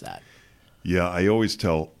drives that. Yeah, I always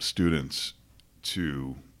tell students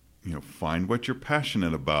to find what you're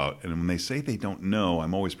passionate about. And when they say they don't know,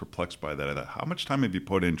 I'm always perplexed by that. I thought, how much time have you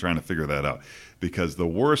put in trying to figure that out? Because the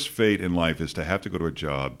worst fate in life is to have to go to a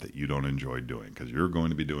job that you don't enjoy doing, because you're going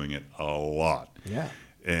to be doing it a lot. Yeah.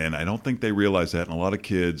 And I don't think they realize that. And a lot of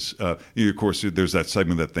kids, of course, there's that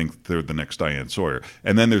segment that thinks they're the next Diane Sawyer.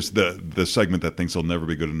 And then there's the segment that thinks they'll never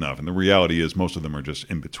be good enough. And the reality is most of them are just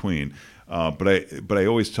in between. But I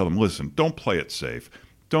always tell them, listen, don't play it safe.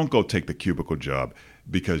 Don't go take the cubicle job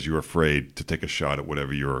because you're afraid to take a shot at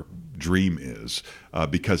whatever your dream is.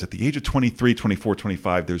 Because at the age of 23, 24,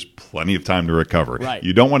 25, there's plenty of time to recover. Right.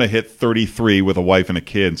 You don't want to hit 33 with a wife and a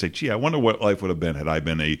kid and say, gee, I wonder what life would have been had I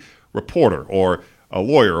been a reporter or a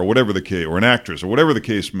lawyer or whatever the case, or an actress or whatever the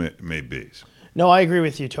case may be. No, I agree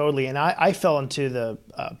with you totally. And I fell into the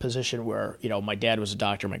position where, my dad was a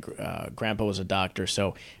doctor, my grandpa was a doctor.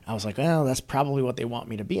 So I was like, well, that's probably what they want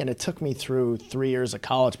me to be. And it took me through 3 years of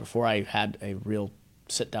college before I had a real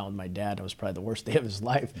sit down with my dad. It was probably the worst day of his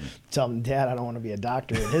life. Tell him, Dad, I don't want to be a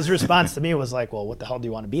doctor. And his response to me was like, well, what the hell do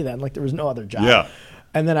you want to be then? Like, there was no other job. Yeah.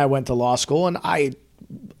 And then I went to law school, and I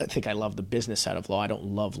think I love the business side of law. I don't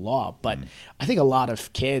love law, but I think a lot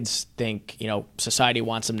of kids think, society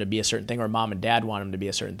wants them to be a certain thing, or mom and dad want them to be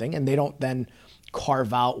a certain thing, and they don't then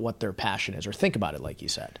carve out what their passion is or think about it, like you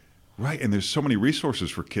said. Right, and there's so many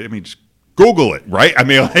resources for kids. I mean, just Google it, right? I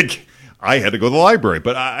mean, like, I had to go to the library,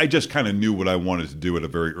 but I just kind of knew what I wanted to do at a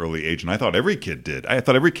very early age, and I thought every kid did. I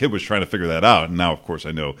thought every kid was trying to figure that out, and now, of course,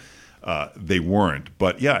 I know they weren't.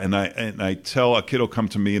 But yeah, and I tell a kid will come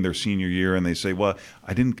to me in their senior year and they say, well,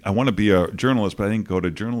 I want to be a journalist, but I didn't go to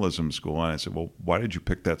journalism school. And I said, well, why did you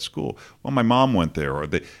pick that school? Well, my mom went there, or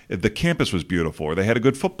the campus was beautiful, or they had a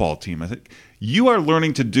good football team. I said, you are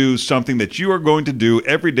learning to do something that you are going to do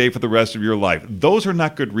every day for the rest of your life. Those are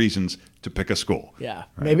not good reasons to pick a school. Yeah,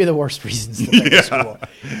 right? Maybe the worst reasons to pick a school.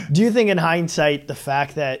 Do you think in hindsight, the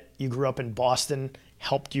fact that you grew up in Boston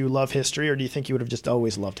helped you love history, or do you think you would have just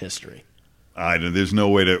always loved history? There's no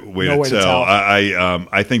way to tell.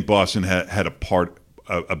 I think Boston had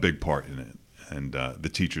a big part in it, and the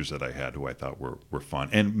teachers that I had, who I thought were fun,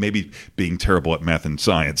 and maybe being terrible at math and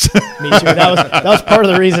science. Me too. That was part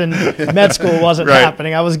of the reason med school wasn't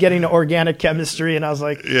happening. I was getting to organic chemistry, and I was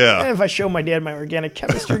like, if I show my dad my organic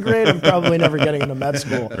chemistry grade, I'm probably never getting into med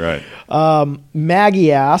school. Right.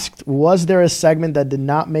 Maggie asked, was there a segment that did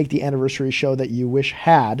not make the anniversary show that you wish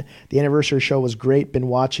had? The anniversary show was great. Been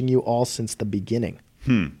watching you all since the beginning.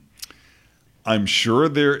 I'm sure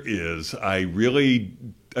there is. I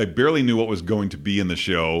barely knew what was going to be in the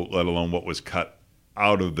show, let alone what was cut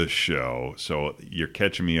out of the show. So you're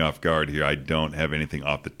catching me off guard here. I don't have anything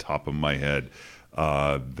off the top of my head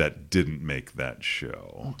that didn't make that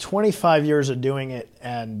show. 25 years of doing it,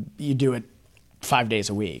 and you do it 5 days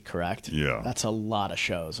a week, correct? Yeah. That's a lot of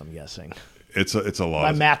shows, I'm guessing. It's a lot.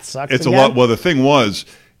 My math sucks. It's again? A lot. Well, the thing was,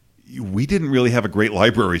 we didn't really have a great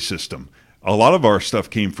library system. A lot of our stuff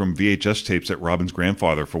came from VHS tapes that Robin's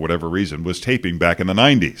grandfather, for whatever reason, was taping back in the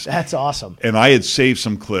 90s. That's awesome. And I had saved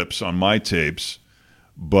some clips on my tapes,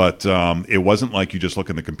 but it wasn't like you just look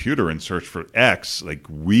in the computer and search for X. Like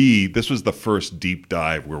this was the first deep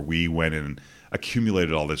dive where we went in and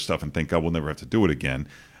accumulated all this stuff and thank God we'll never have to do it again.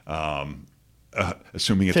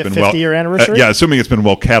 Assuming it's been 50-year anniversary? Assuming it's been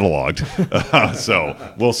well cataloged. So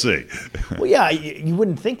we'll see. Well, yeah, you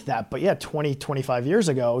wouldn't think that, but yeah, 20, 25 years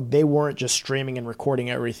ago, they weren't just streaming and recording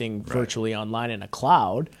everything virtually online in a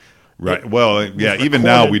cloud. Right. Well, yeah, even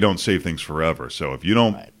now we don't save things forever. So if you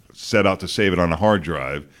don't set out to save it on a hard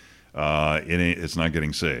drive, it's not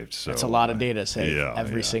getting saved. So it's a lot of data saved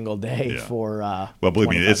every single day for. Well, believe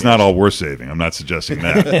me, it's not all worth saving. I'm not suggesting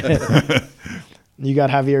that. You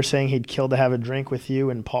got Javier saying he'd kill to have a drink with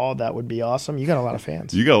you and Paul. That would be awesome. You got a lot of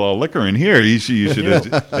fans. You got a lot of liquor in here. You should.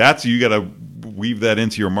 You got to weave that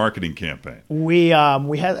into your marketing campaign. We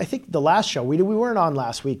had, I think the last show we weren't on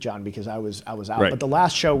last week, John, because I was out. Right. But the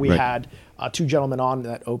last show we had two gentlemen on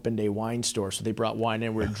that opened a wine store, so they brought wine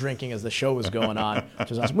in. We were drinking as the show was going on,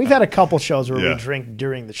 which was awesome. We've had a couple shows where we drink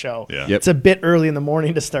during the show. Yeah. It's a bit early in the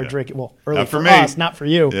morning to start drinking. Well, early for us, not for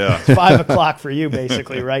you. Yeah. It's 5 o'clock for you,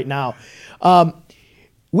 basically, right now.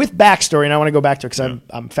 With backstory, and I want to go back to it because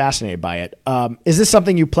I'm fascinated by it. Is this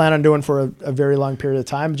something you plan on doing for a very long period of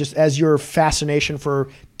time? Just as your fascination for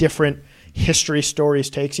different history stories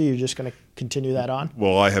takes you, you're just going to continue that on?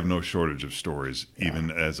 Well, I have no shortage of stories. Even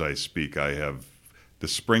as I speak, I have the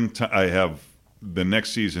springtime. I have the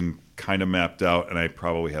next season kind of mapped out, and I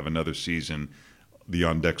probably have another season, the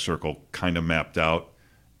On Deck Circle, kind of mapped out,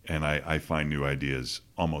 and I find new ideas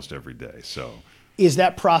almost every day. So. Is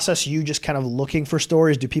that process you just kind of looking for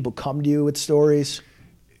stories? Do people come to you with stories?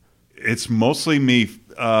 It's mostly me.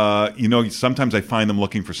 Sometimes I find them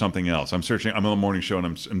looking for something else. I'm searching. I'm on the morning show and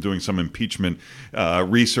I'm doing some impeachment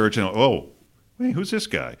research, and wait, who's this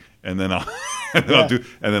guy? And then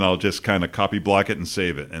I'll just kind of copy block it and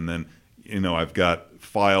save it. And then I've got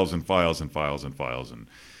files and files and files and files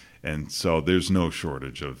and so there's no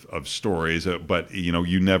shortage of stories, but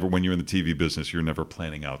you never, when you're in the TV business, you're never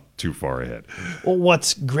planning out too far ahead. Well,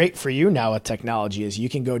 what's great for you now with technology is you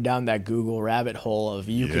can go down that Google rabbit hole of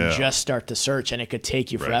you can just start to search and it could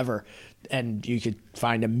take you forever, and you could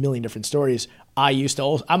find a million different stories.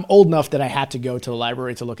 I'm old enough that I had to go to the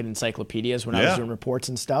library to look at encyclopedias when I was doing reports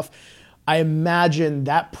and stuff. I imagine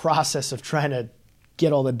that process of trying to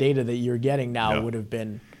get all the data that you're getting now would have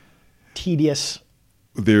been tedious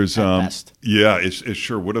There's best. yeah, it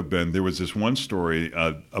sure would have been. There was this one story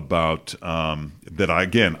about that I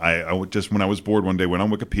just when I was bored one day went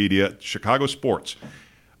on Wikipedia, Chicago sports.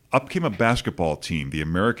 Up came a basketball team, the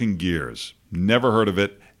American Gears. Never heard of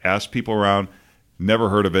it. Asked people around, never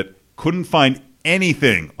heard of it. Couldn't find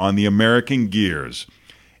anything on the American Gears,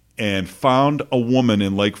 and found a woman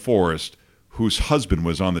in Lake Forest whose husband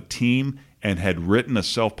was on the team and had written a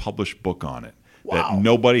self-published book on it that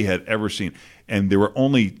nobody had ever seen. And there were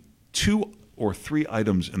only 2 or 3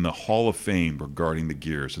 items in the Hall of Fame regarding the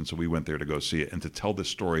Gears. And so we went there to go see it and to tell this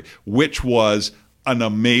story, which was an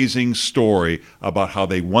amazing story about how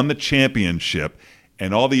they won the championship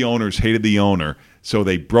and all the owners hated the owner. So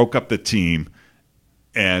they broke up the team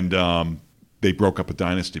and they broke up a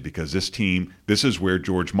dynasty because this is where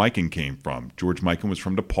George Mikan came from. George Mikan was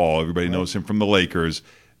from DePaul. Everybody knows him from the Lakers.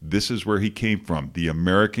 This is where he came from, the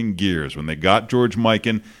American Gears. When they got George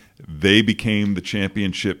Mikan, they became the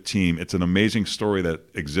championship team. It's an amazing story that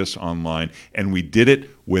exists online, and we did it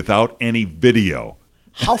without any video.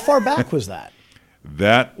 How far back was that?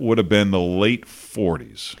 That would have been the late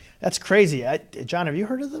 40s. That's crazy. John, have you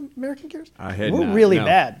heard of the American Gears? I had We're not. really No,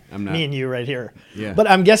 bad. I'm not. Me and you right here. Yeah. But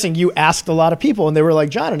I'm guessing you asked a lot of people, and they were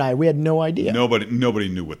like, John and I, we had no idea. Nobody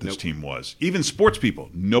knew what this team was. Even sports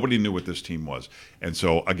people, nobody knew what this team was. And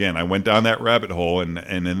so, again, I went down that rabbit hole and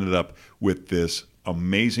ended up with this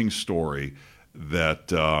amazing story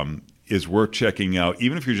that is worth checking out.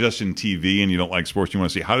 Even if you're just in TV and you don't like sports, you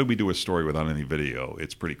want to see, how did we do a story without any video?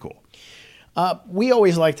 It's pretty cool. We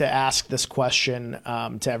always like to ask this question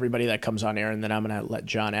to everybody that comes on air, and then I'm going to let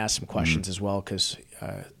John ask some questions as well because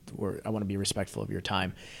I want to be respectful of your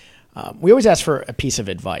time. We always ask for a piece of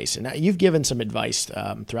advice, and you've given some advice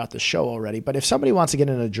throughout the show already, but if somebody wants to get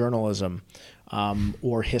into journalism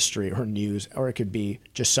or history or news, or it could be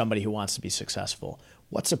just somebody who wants to be successful,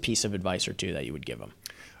 what's a piece of advice or two that you would give them?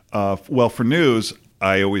 Well, for news,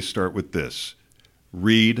 I always start with this.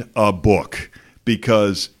 Read a book.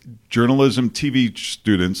 Because journalism TV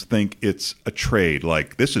students think it's a trade,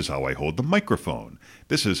 like this is how I hold the microphone.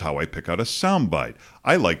 This is how I pick out a soundbite.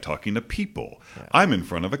 I like talking to people. Yeah. I'm in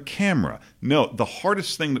front of a camera. No, the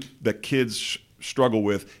hardest thing that kids struggle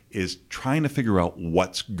with is trying to figure out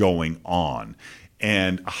what's going on.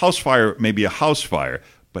 And a house fire may be a house fire,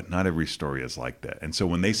 but not every story is like that. And so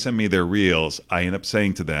when they send me their reels, I end up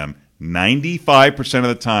saying to them, 95% of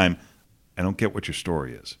the time, I don't get what your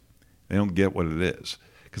story is. They don't get what it is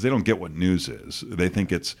because they don't get what news is. They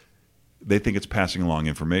think it's passing along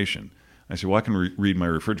information. I say, well, I can read my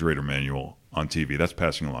refrigerator manual on TV. That's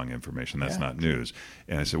passing along information. That's not news.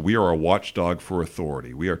 And I said, we are a watchdog for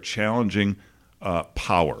authority. We are challenging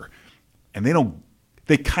power. And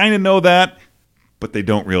they kind of know that, but they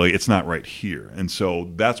don't really. It's not right here. And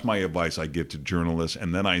so that's my advice I give to journalists.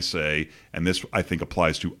 And then I say, and this I think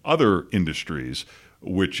applies to other industries,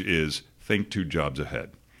 which is think 2 jobs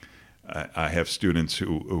ahead. I have students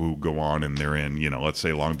who go on and they're in, let's say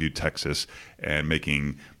Longview, Texas, and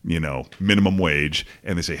making, minimum wage.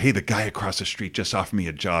 And they say, hey, the guy across the street just offered me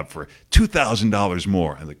a job for $2,000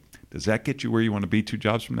 more. I'm like, does that get you where you want to be 2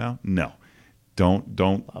 jobs from now? No.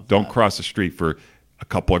 Don't cross the street for a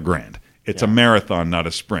couple of grand. It's a marathon, not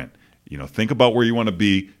a sprint. Think about where you want to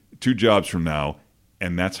be 2 jobs from now,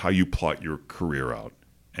 and that's how you plot your career out.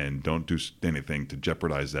 And don't do anything to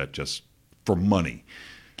jeopardize that just for money.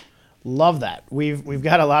 Love that. We've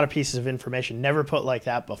got a lot of pieces of information. Never put like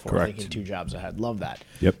that before. Correct. Thinking 2 jobs ahead. Love that.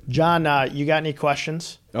 Yep. John, you got any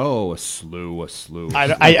questions? Oh, a slew.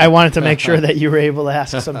 I wanted to make sure that you were able to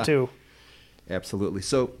ask some too. Absolutely.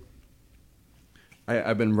 So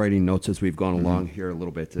I've been writing notes as we've gone along here a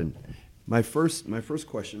little bit, and my first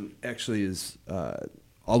question actually is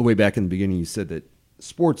all the way back in the beginning. You said that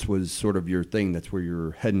sports was sort of your thing. That's where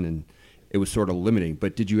you're heading, and it was sort of limiting.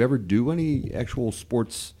 But did you ever do any actual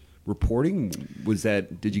sports reporting?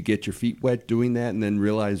 Did you get your feet wet doing that and then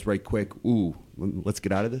realize right quick, ooh, let's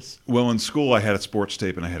get out of this? Well, in school I had a sports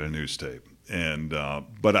tape and I had a news tape. And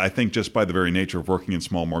but I think just by the very nature of working in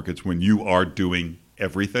small markets, when you are doing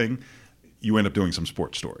everything, you end up doing some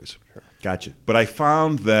sports stories. Sure. Gotcha. But I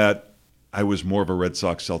found that I was more of a Red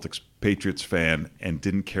Sox, Celtics, Patriots fan and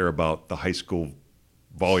didn't care about the high school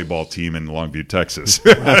volleyball team in Longview, Texas.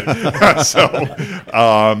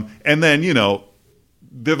 And then,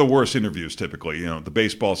 they're the worst interviews typically. The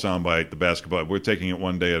baseball soundbite, the basketball. We're taking it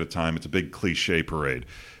one day at a time. It's a big cliche parade.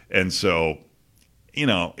 And so,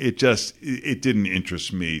 it didn't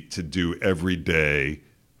interest me to do every day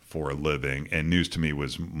for a living. And news to me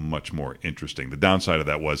was much more interesting. The downside of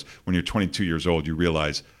that was when you're 22 years old, you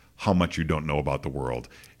realize how much you don't know about the world.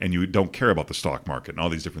 And you don't care about the stock market and all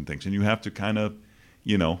these different things. And you have to kind of,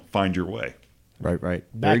 find your way. Right.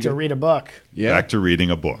 Back to read a book. Yeah. Back to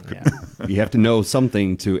reading a book. Yeah. You have to know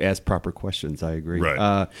something to ask proper questions. I agree.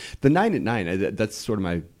 Right. The 9 at 9, that's sort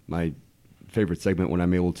of my favorite segment when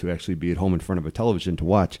I'm able to actually be at home in front of a television to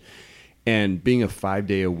watch. And being a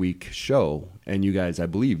 5-day-a-week show, and you guys, I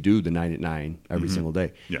believe, do the 9 at 9 every single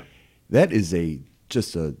day. Yeah. That is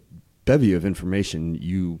just a bevy of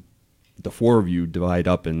information the four of you divide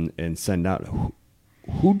up and send out.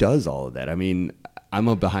 Who does all of that? I mean, I'm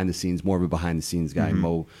more of a behind-the-scenes guy.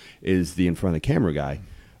 Mo is the in front of the camera guy.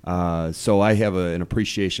 So I have an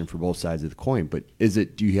appreciation for both sides of the coin. But do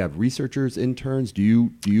you have researchers, interns? Do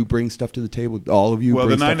you bring stuff to the table? All of you? Well,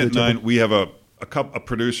 bring the stuff 9 to at the 9, table? we have a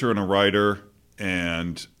producer and a writer,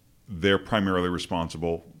 and they're primarily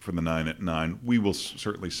responsible for the 9 at 9. We will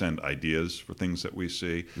certainly send ideas for things that we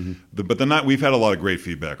see. But we've had a lot of great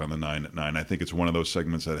feedback on the 9 at 9. I think it's one of those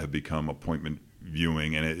segments that have become appointment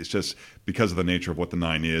viewing, and it's just because of the nature of what the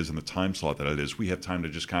 9 is and the time slot that it is. We have time to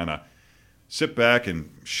just kind of sit back and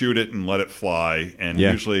shoot it and let it fly. And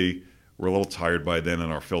usually we're a little tired by then,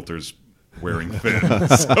 and our filter's wearing thin,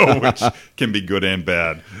 which can be good and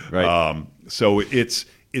bad. Right. So it's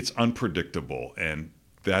unpredictable, and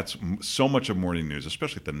that's so much of morning news,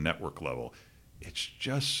 especially at the network level. It's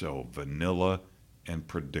just so vanilla and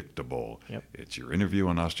predictable. Yep. It's your interview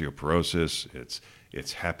on osteoporosis.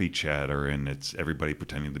 It's happy chatter, and it's everybody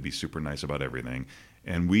pretending to be super nice about everything.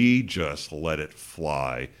 And we just let it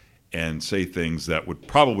fly and say things that would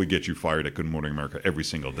probably get you fired at Good Morning America every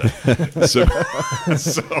single day.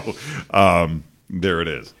 so there it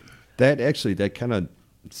is. That kind of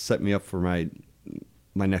set me up for my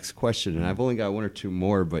next question, and I've only got one or two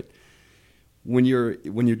more. But when you're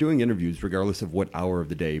doing interviews, regardless of what hour of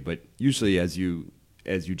the day, but usually as you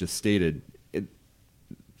just stated,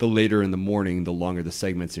 the later in the morning, the longer the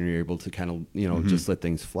segments, and you're able to kind of just let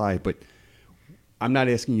things fly. But I'm not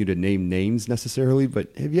asking you to name names necessarily,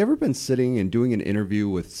 but have you ever been sitting and doing an interview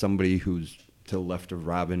with somebody who's to the left of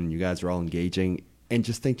Robin, and you guys are all engaging, and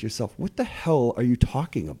just think to yourself, what the hell are you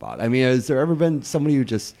talking about? I mean, has there ever been somebody who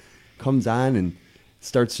just comes on and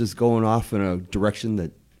starts just going off in a direction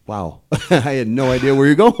that, wow, I had no idea where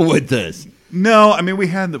you're going with this? No, I mean, we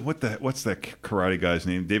had what's that karate guy's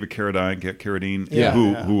name? David Carradine,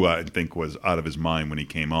 who I think was out of his mind when he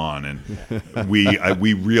came on, and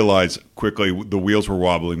we realized quickly the wheels were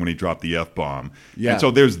wobbling when he dropped the F-bomb. Yeah. And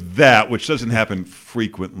so there's that, which doesn't happen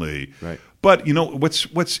frequently. Right. But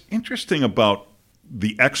what's interesting about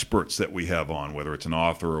the experts that we have on, whether it's an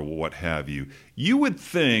author or what have you, you would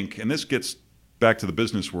think, and this gets back to the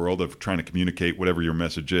business world of trying to communicate whatever your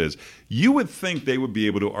message is, you would think they would be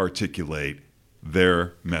able to articulate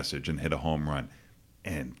their message and hit a home run.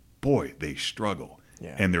 And boy, they struggle.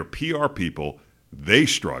 Yeah. And their PR people, they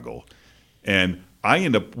struggle. And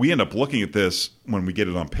we end up looking at this when we get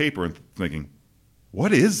it on paper and thinking,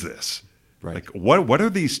 what is this? Right. Like, what are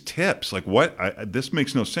these tips? Like, this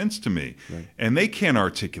makes no sense to me. Right. And they can't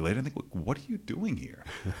articulate. I think, what are you doing here?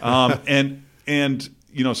 And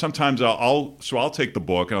sometimes I'll take the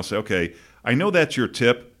book and I'll say, okay, I know that's your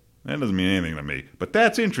tip. That doesn't mean anything to me, but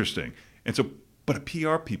that's interesting. And so, but a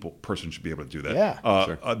PR person should be able to do that. Yeah.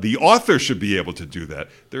 Sure. The author should be able to do that.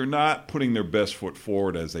 They're not putting their best foot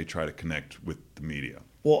forward as they try to connect with the media.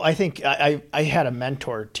 Well, I think I had a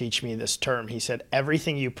mentor teach me this term. He said,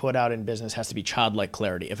 everything you put out in business has to be childlike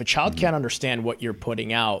clarity. If a child can't understand what you're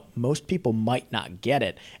putting out, most people might not get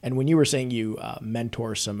it. And when you were saying you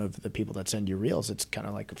mentor some of the people that send you reels, it's kind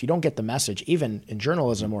of like if you don't get the message, even in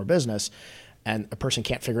journalism or business, and a person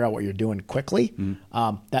can't figure out what you're doing quickly,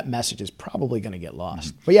 that message is probably going to get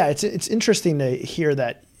lost. But yeah, it's interesting to hear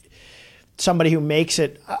that somebody who makes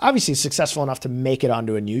it, obviously successful enough to make it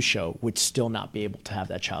onto a news show, would still not be able to have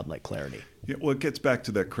that childlike clarity. Yeah, well, it gets back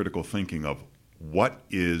to that critical thinking of what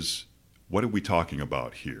are we talking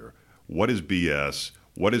about here? What is BS?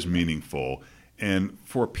 What is meaningful? And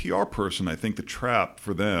for a PR person, I think the trap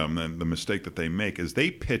for them and the mistake that they make is they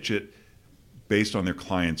pitch it based on their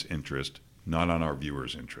client's interest, not on our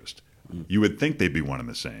viewers' interest. You would think they'd be one and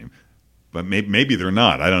the same, but maybe they're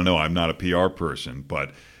not. I don't know. I'm not a PR person,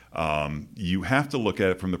 but you have to look at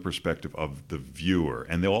it from the perspective of the viewer.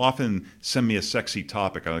 And they'll often send me a sexy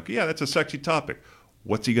topic. I'm like, yeah, that's a sexy topic.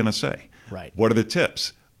 What's he going to say? Right. What are the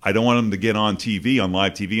tips? I don't want him to get on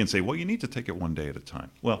live TV and say, well, you need to take it one day at a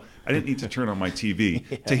time. Well, I didn't need to turn on my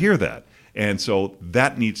TV to hear that. And so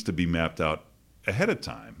that needs to be mapped out ahead of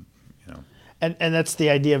time. And that's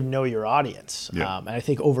the idea of know your audience. Yeah. And I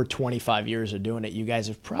think over 25 years of doing it, you guys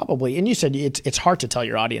have probably, and you said it's hard to tell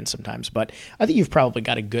your audience sometimes, but I think you've probably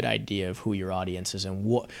got a good idea of who your audience is and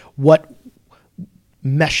what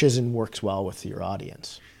meshes and works well with your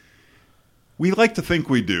audience. We like to think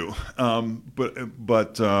we do,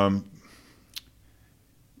 but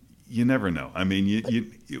you never know. I mean,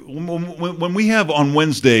 when we have on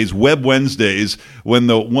Wednesdays, Web Wednesdays, when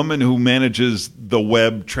the woman who manages the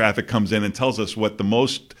web traffic comes in and tells us what the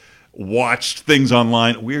most watched things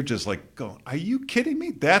online, we're just like, going, are you kidding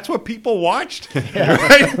me? That's what people watched?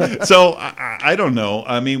 Right? So I don't know.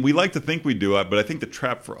 I mean, we like to think we do it, but I think the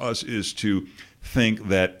trap for us is to think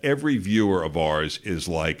that every viewer of ours is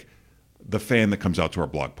like the fan that comes out to our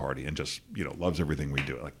block party and just, loves everything we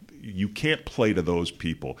do. Like, you can't play to those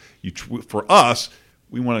people. For us,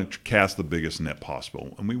 we want to cast the biggest net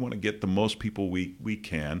possible, and we want to get the most people we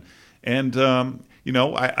can. And we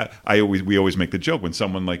always make the joke when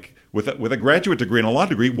someone like with a graduate degree and a law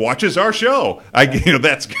degree watches our show.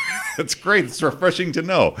 That's great. It's refreshing to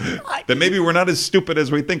know that maybe we're not as stupid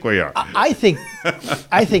as we think we are. I think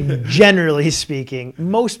generally speaking,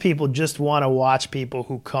 most people just want to watch people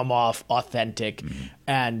who come off authentic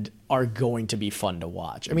and are going to be fun to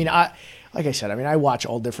watch. I mean, like I said, I watch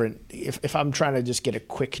all different. If I'm trying to just get a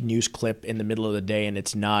quick news clip in the middle of the day and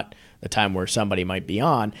it's not the time where somebody might be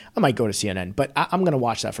on, I might go to CNN. But I'm going to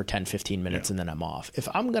watch that for 10, 15 minutes and then I'm off. If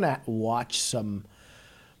I'm going to watch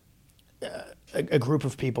a group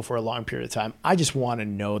of people for a long period of time, I just want to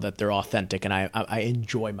know that they're authentic and I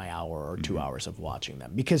enjoy my hour or 2 hours of watching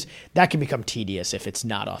them, because that can become tedious if it's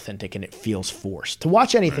not authentic and it feels forced. To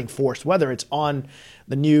watch anything forced, whether it's on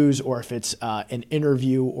the news or if it's an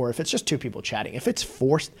interview or if it's just two people chatting, if it's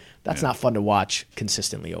forced, that's not fun to watch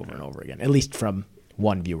consistently over and over again, at least from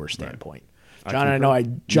one viewer standpoint. John, I know I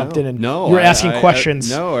jumped in and you were asking questions.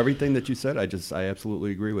 No, everything that you said, I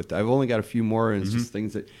absolutely agree with. I've only got a few more, and it's just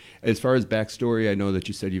things that, as far as backstory, I know that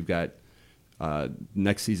you said you've got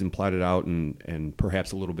next season plotted out and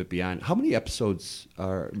perhaps a little bit beyond. How many episodes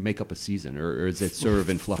make up a season, or is it sort of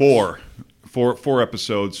in flux? Four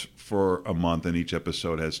episodes for a month, and each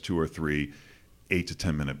episode has 2 or 3 8 to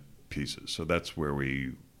 10 minute pieces. So that's where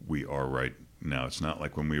we are right now. It's not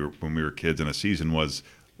like when we were kids and a season was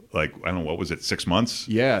like, I don't know, what was it, 6 months?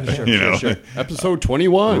 Yeah, sure. Episode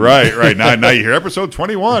 21. Right. Now you hear episode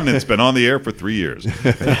 21. It's been on the air for 3 years. It's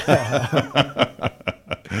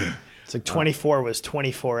like 24 was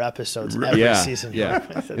 24 episodes every season. Yeah,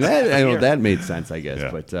 that made sense, I guess.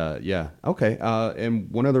 Yeah. But okay.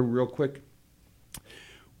 And one other real quick,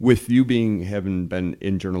 with you having been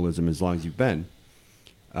in journalism as long as you've been,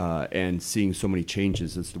 and seeing so many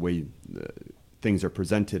changes as the way things are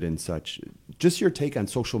presented and such, just your take on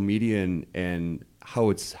social media and how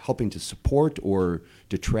it's helping to support or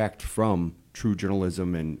detract from true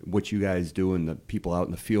journalism and what you guys do and the people out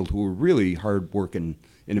in the field who are really hard-working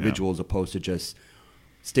individuals, opposed to just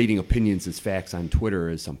stating opinions as facts on Twitter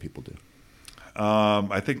as some people do.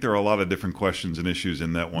 I think there are a lot of different questions and issues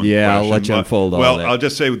in that one. Yeah, question. I'll let you unfold all that. Well, I'll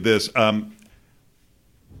just say this.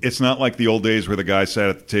 It's not like the old days where the guy sat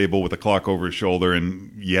at the table with a clock over his shoulder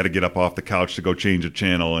and you had to get up off the couch to go change a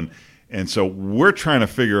channel. And so we're trying to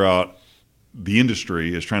figure out, the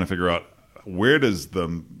industry is trying to figure out, where does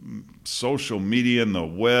the social media and the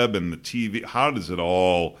web and the TV, how does it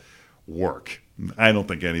all work? I don't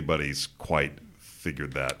think anybody's quite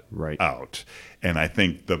figured that out. And I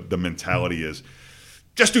think the mentality is,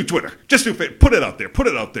 just do Twitter, just do Facebook, put it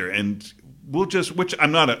out there. And we'll just, which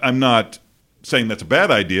I'm not saying that's a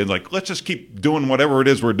bad idea. Like, let's just keep doing whatever it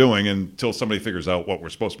is we're doing until somebody figures out what we're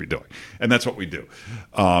supposed to be doing. And that's what we do.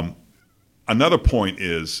 Another point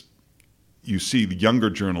is, you see the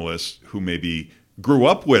younger journalists who maybe grew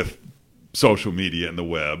up with social media and the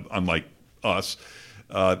web, unlike us,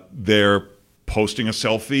 they're posting a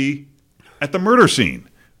selfie at the murder scene,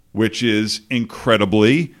 which is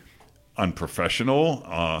incredibly unprofessional,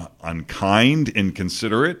 unkind,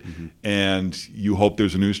 inconsiderate, and you hope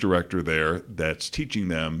there's a news director there that's teaching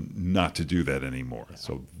them not to do that anymore. Yeah.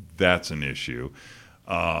 So that's an issue.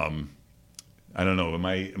 I don't know. Am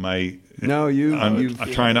I? No, I'm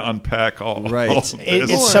trying to unpack all. Right. All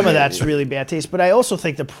it's some of that's really bad taste, but I also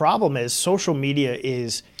think the problem is social media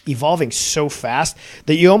is evolving so fast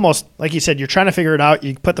that you almost, like you said, you're trying to figure it out.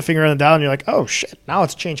 You put the finger on the dial, and you're like, oh shit! Now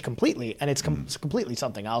it's changed completely, and it's completely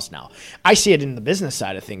something else now. I see it in the business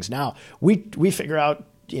side of things now. We figure out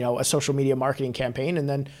a social media marketing campaign, and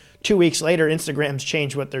then 2 weeks later, Instagram's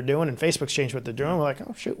changed what they're doing, and Facebook's changed what they're doing. We're like,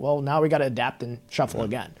 oh shoot! Well, now we got to adapt and shuffle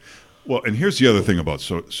again. Well, and here's the other thing about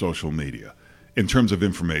social media. In terms of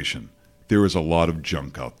information, there is a lot of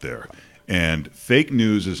junk out there. And fake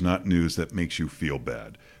news is not news that makes you feel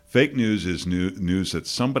bad. Fake news is news that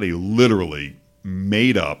somebody literally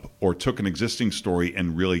made up or took an existing story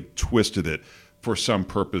and really twisted it for some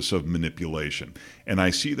purpose of manipulation. And I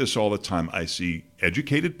see this all the time. I see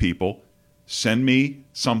educated people send me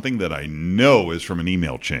something that I know is from an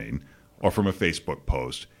email chain or from a Facebook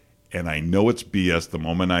post, and I know it's BS the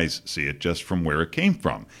moment I see it just from where it came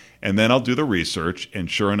from. And then I'll do the research, and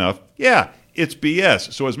sure enough, yeah, it's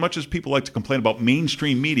BS. So as much as people like to complain about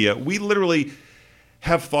mainstream media, we literally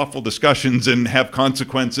have thoughtful discussions and have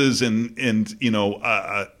consequences, and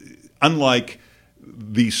unlike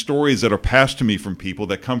the stories that are passed to me from people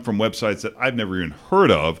that come from websites that I've never even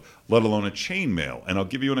heard of, let alone a chain mail. And I'll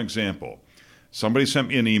give you an example. Somebody sent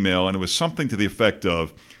me an email, and it was something to the effect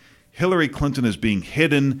of, Hillary Clinton is being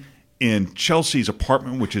hidden in Chelsea's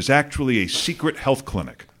apartment, which is actually a secret health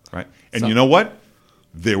clinic, right? And you know what?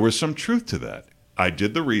 There was some truth to that. I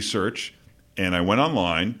did the research, and I went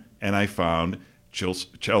online, and I found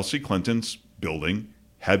Chelsea Clinton's building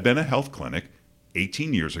had been a health clinic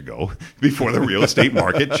 18 years ago before the real estate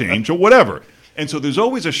market changed or whatever. And so there's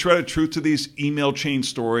always a shred of truth to these email chain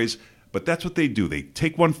stories, but that's what they do. They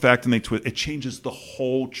take one fact and they twist. It changes the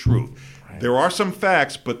whole truth. Right. There are some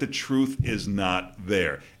facts, but the truth is not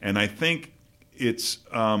there. And I think it's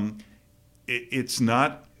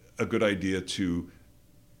not a good idea to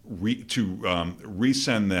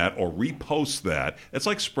resend that or repost that. It's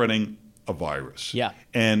like spreading a virus. Yeah.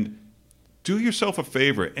 And do yourself a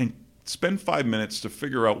favor and spend 5 minutes to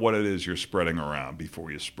figure out what it is you're spreading around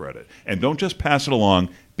before you spread it. And don't just pass it along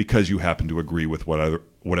because you happen to agree with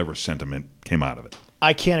whatever sentiment came out of it.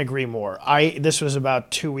 I can't agree more. This was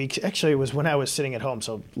about 2 weeks. Actually, it was when I was sitting at home.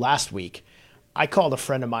 So last week, I called a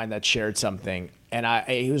friend of mine that shared something, and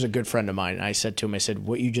he was a good friend of mine. And I said to him,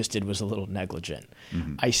 what you just did was a little negligent.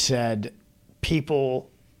 Mm-hmm. I said,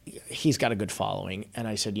 he's got a good following. And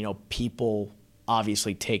I said, people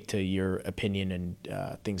obviously take to your opinion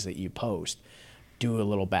and things that you post. Do a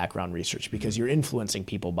little background research because you're influencing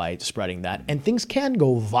people by spreading that. And things can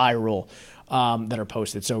go viral that are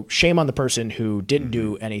posted. So shame on the person who didn't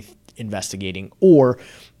do any investigating or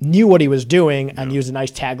knew what he was doing and used a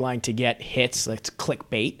nice tagline to get hits. That's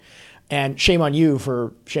clickbait. And shame on you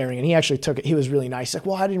for sharing. And he actually took it. He was really nice. Like,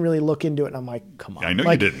 well, I didn't really look into it. And I'm like, come on. I know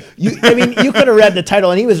like, you didn't. You could have read the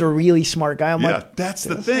title. And he was a really smart guy. I'm like, that's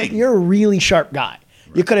the thing. You're a really sharp guy.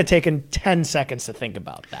 Right. You could have taken 10 seconds to think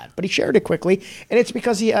about that. But he shared it quickly. And it's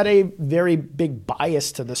because he had a very big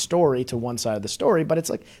bias to the story, to one side of the story. But it's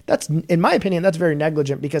like, that's, in my opinion, that's very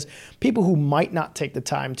negligent because people who might not take the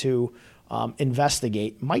time to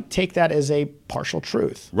investigate might take that as a partial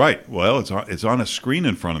truth. Right. Well, it's on a screen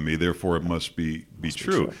in front of me, therefore it must be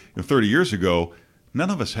true. 30 years ago, none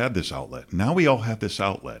of us had this outlet. Now we all have this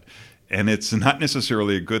outlet. And it's not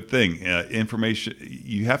necessarily a good thing. Information,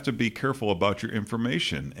 you have to be careful about your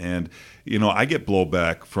information. And, I get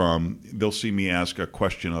blowback from, they'll see me ask a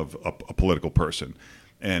question of a political person.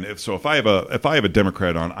 And if I have a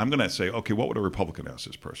Democrat on, I'm going to say, okay, what would a Republican ask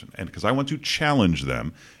this person? And because I want to challenge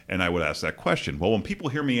them, and I would ask that question. Well, when people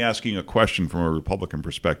hear me asking a question from a Republican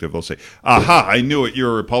perspective, they'll say, aha, I knew it,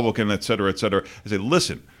 you're a Republican, et cetera, et cetera. I say,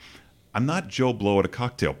 listen, I'm not Joe Blow at a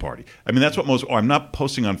cocktail party. I mean, that's what I'm not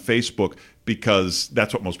posting on Facebook because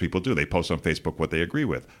that's what most people do. They post on Facebook what they agree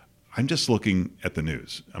with. I'm just looking at the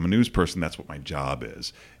news. I'm a news person. That's what my job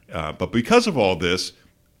is. But because of all this,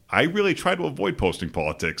 I really try to avoid posting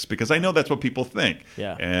politics because I know that's what people think.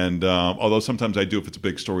 Yeah. And although sometimes I do if it's a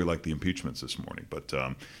big story like the impeachments this morning. But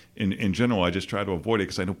in general, I just try to avoid it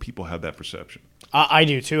because I know people have that perception. I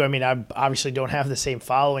do too. I mean, I obviously don't have the same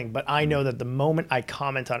following, but I know that the moment I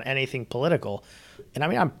comment on anything political, and I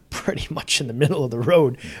mean, I'm pretty much in the middle of the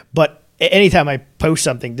road, but anytime I post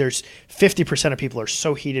something, there's 50% of people are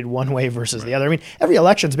so heated one way versus the other. I mean, every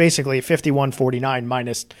election's basically 51-49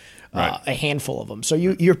 minus a handful of them. So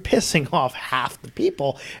you're pissing off half the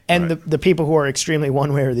people, and the people who are extremely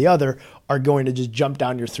one way or the other are going to just jump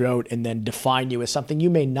down your throat and then define you as something you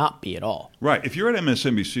may not be at all. Right. If you're at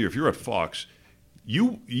MSNBC or if you're at Fox,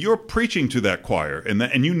 you're preaching to that choir,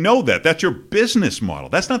 and you know that's your business model.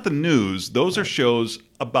 That's not the news. Those are shows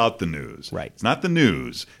about the news. Right. It's not the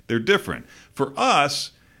news. They're different. For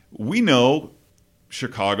us, we know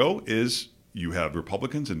Chicago is, you have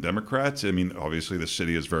Republicans and Democrats. I mean, obviously the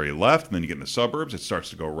city is very left, and then you get in the suburbs, it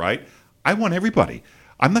starts to go right. I want everybody.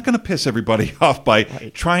 I'm not going to piss everybody off by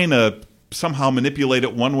trying to somehow manipulate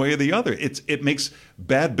it one way or the other. It makes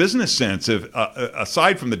bad business sense.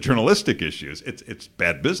 Aside from the journalistic issues, it's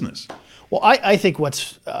bad business. Well, I think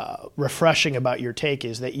what's refreshing about your take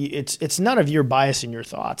is that it's none of your bias in your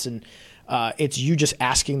thoughts, and it's you just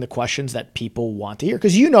asking the questions that people want to hear.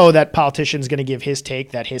 Because you know that politician's going to give his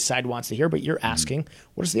take that his side wants to hear, but you're asking,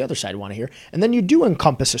 what does the other side want to hear? And then you do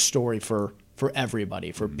encompass a story for for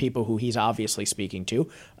everybody, for people who he's obviously speaking to,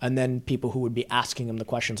 and then people who would be asking him the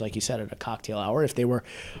questions, like you said, at a cocktail hour. If they were,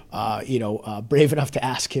 brave enough to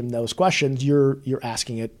ask him those questions, you're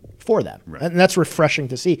asking it for them, right. And that's refreshing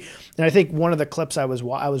to see. And I think one of the clips I was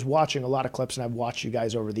watching a lot of clips, and I've watched you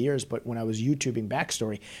guys over the years, but when I was YouTubing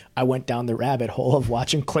Backstory, I went down the rabbit hole of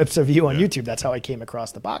watching clips of you on YouTube. That's how I came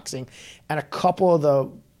across the boxing, and a couple of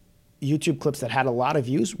the YouTube clips that had a lot of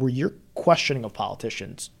views were your questioning of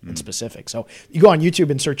politicians in specific. So you go on YouTube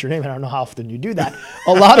and search your name. I don't know how often you do that.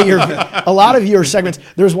 A lot of your segments.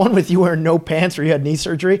 There's one with you wearing no pants where you had knee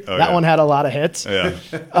surgery. That one had a lot of hits. Yeah.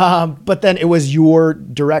 But then it was your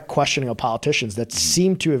direct questioning of politicians that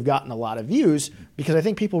seemed to have gotten a lot of views, because I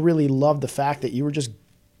think people really loved the fact that you were just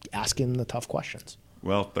asking the tough questions.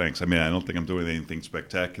 Well, thanks. I mean, I don't think I'm doing anything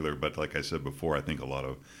spectacular, but like I said before, I think a lot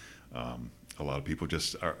of people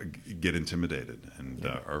just get intimidated and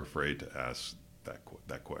are afraid to ask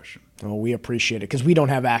that question. Well, we appreciate it because we don't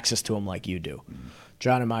have access to them like you do.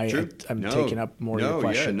 John, am I? Sure. I'm taking up more of your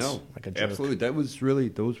questions. Like a jerk. Absolutely. That was really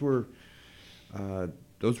those were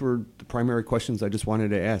the primary questions I just wanted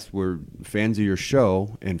to ask. We're fans of your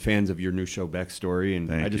show and fans of your new show Backstory,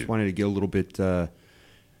 and I just wanted to get a little bit.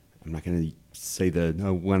 I'm not going to say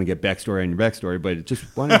I want to get backstory on your backstory, but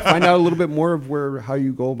just wanted to find out a little bit more of how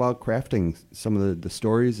you go about crafting some of the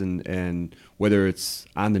stories and whether it's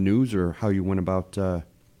on the news or how you went about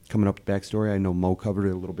coming up with backstory. I know Mo covered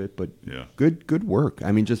it a little bit, but good work.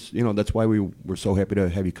 I mean, just that's why we were so happy to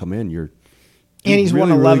have you come in. And he's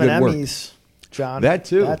really, won 11 really Emmys. That, That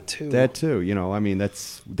too. That too. I mean,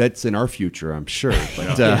 that's in our future, I'm sure.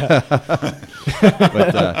 But,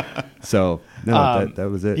 that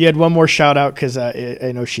was it. You had one more shout out because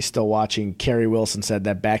I know she's still watching. Carrie Wilson said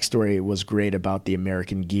that Backstory was great about the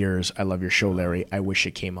American Gears. I love your show, Larry. I wish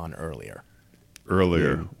it came on earlier.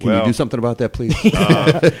 Can you do something about that, please?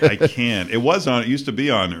 I can. It was on. It used to be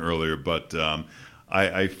on earlier, but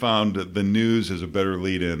I found the news is a better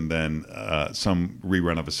lead-in than some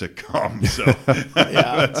rerun of a sitcom. So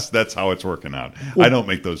that's how it's working out. I don't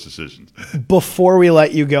make those decisions. Before we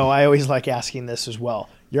let you go, I always like asking this as well.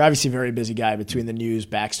 You're obviously a very busy guy between the news,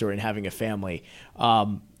 Backstory, and having a family.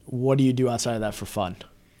 What do you do outside of that for fun?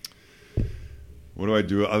 What do I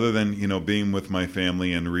do other than being with my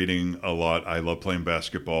family and reading a lot? I love playing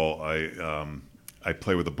basketball. I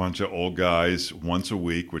play with a bunch of old guys once a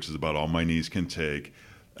week, which is about all my knees can take.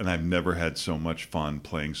 And I've never had so much fun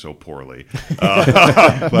playing so poorly.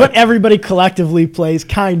 But everybody collectively plays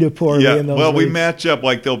kind of poorly in those leagues. We match up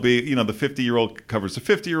like there'll be, the 50-year-old covers the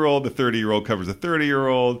 50-year-old, the 30-year-old covers the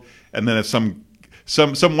 30-year-old. And then if some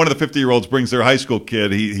one of the 50-year-olds brings their high school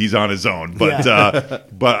kid, he's on his own.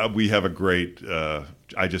 But we have a great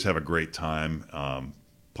I just have a great time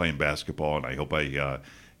playing basketball, and I hope I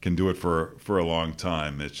can do it for a long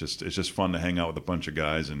time. It's just fun to hang out with a bunch of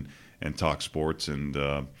guys and talk sports and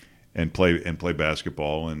play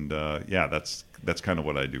basketball, and that's kind of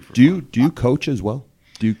what I do for fun. Do you coach as well?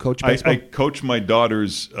 Do you coach basketball? I coach my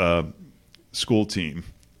daughter's school team,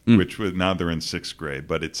 which now they're in 6th grade,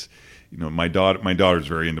 but it's my daughter's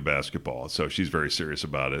very into basketball, so she's very serious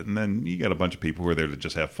about it. And then you got a bunch of people who are there to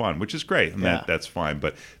just have fun, which is great, and that's fine.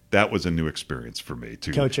 But that was a new experience for me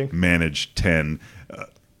to coaching, manage 10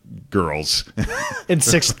 girls in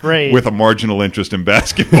 6th grade with a marginal interest in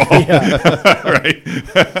basketball. Right.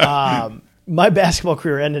 My basketball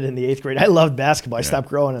career ended in the 8th grade. I loved basketball. I stopped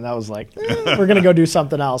growing, and I was like, we're going to go do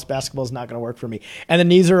something else. Basketball's not going to work for me. And the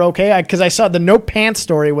knees are okay, because I saw the no pants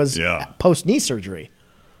story was post-knee surgery.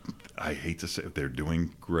 I hate to say it, they're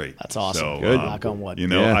doing great. That's awesome. So, good. Knock on wood.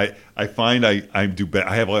 I find I do.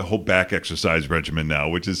 I have a whole back exercise regimen now,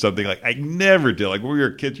 which is something like I never did. Like when we were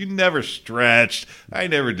kids, you never stretched. I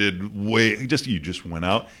never did weight. You just went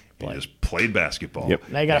out and just played basketball. Yep.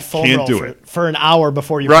 Now you got to foam roll for an hour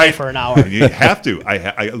before you play for an hour. And you have to.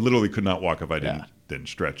 I literally could not walk if I didn't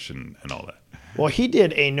stretch and all that. Well, he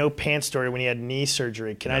did a no pants story when he had knee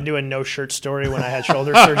surgery. Can I do a no shirt story when I had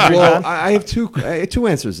shoulder surgery? Well, I have two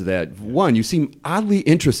answers to that. One, you seem oddly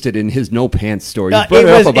interested in his no pants story. It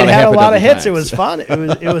had a lot of hits. It was fun.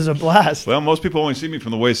 It was a blast. Well, most people only see me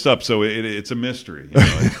from the waist up, so it's a mystery.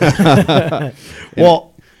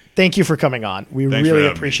 Well, thank you for coming on. We really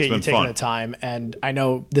appreciate you taking fun. the time. And I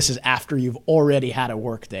know this is after you've already had a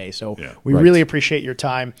work day, so we really appreciate your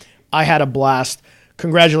time. I had a blast.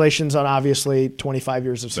 Congratulations on obviously 25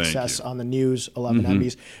 years of success on the news, 11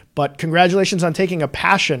 Emmys. But congratulations on taking a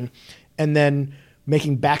passion and then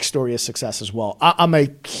making Backstory a success as well. I'm a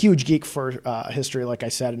huge geek for history, like I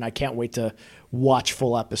said, and I can't wait to watch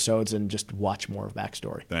full episodes and just watch more of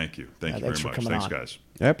Backstory. Thank you. Thank you very much. Thanks, guys.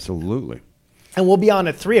 Absolutely. And we'll be on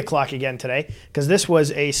at 3 o'clock again today because this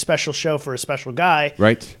was a special show for a special guy.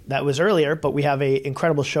 Right. That was earlier, but we have an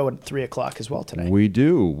incredible show at 3 o'clock as well today. We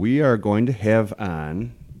do. We are going to have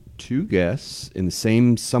on two guests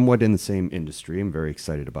somewhat in the same industry. I'm very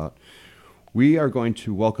excited about. We are going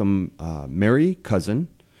to welcome Mary Cousin,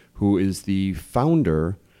 who is the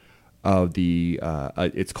founder of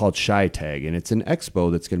it's called Shy Tag, and it's an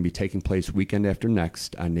expo that's going to be taking place weekend after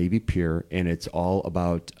next on Navy Pier, and it's all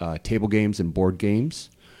about table games and board games.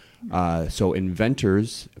 So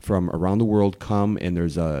inventors from around the world come, and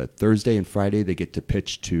there's a Thursday and Friday they get to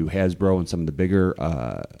pitch to Hasbro and some of the bigger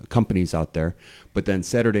companies out there. But then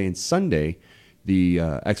Saturday and Sunday, the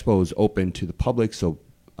expo is open to the public, so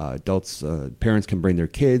adults, parents can bring their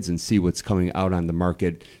kids and see what's coming out on the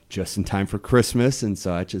market just in time for Christmas and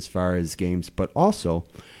such as far as games. But also,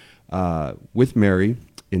 with Mary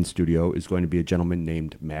in studio is going to be a gentleman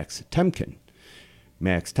named Max Temkin.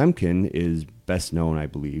 Max Temkin is best known, I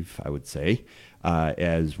believe, I would say,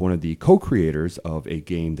 as one of the co-creators of a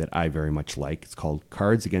game that I very much like. It's called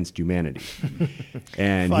Cards Against Humanity.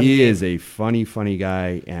 And he is a funny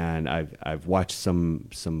guy, and I've watched some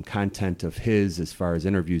content of his as far as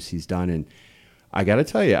interviews he's done, and I got to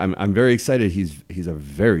tell you, I'm very excited. He's a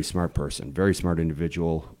very smart person, very smart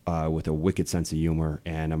individual with a wicked sense of humor,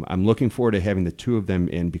 and I'm looking forward to having the two of them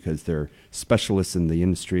in because they're specialists in the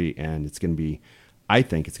industry, and I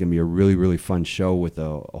think it's going to be a really, really fun show with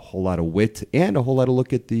a whole lot of wit and a whole lot of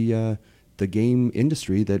look at the game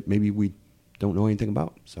industry that maybe we don't know anything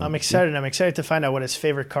about. So I'm excited. I'm excited to find out what his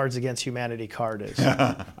favorite Cards Against Humanity card is.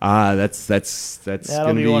 That'll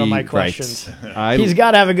be one of my questions. Right. He's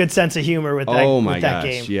got to have a good sense of humor with that. Oh my with that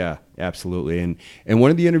gosh, game. yeah, absolutely. And one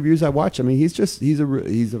of the interviews I watched, I mean, he's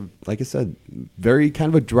a like I said, very kind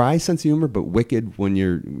of a dry sense of humor, but wicked when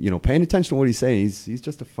you're paying attention to what he's saying. He's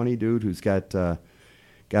just a funny dude who's got a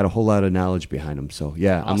whole lot of knowledge behind him. So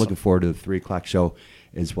yeah, awesome. I'm looking forward to the 3 o'clock show,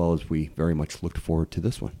 as well as we very much looked forward to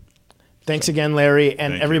this one. Thanks again, Larry,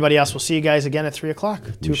 and everybody else. We'll see you guys again at 3 o'clock.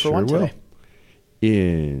 2 for 1 today.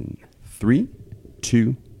 In 3,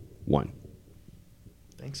 2, 1.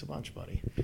 Thanks a bunch, buddy.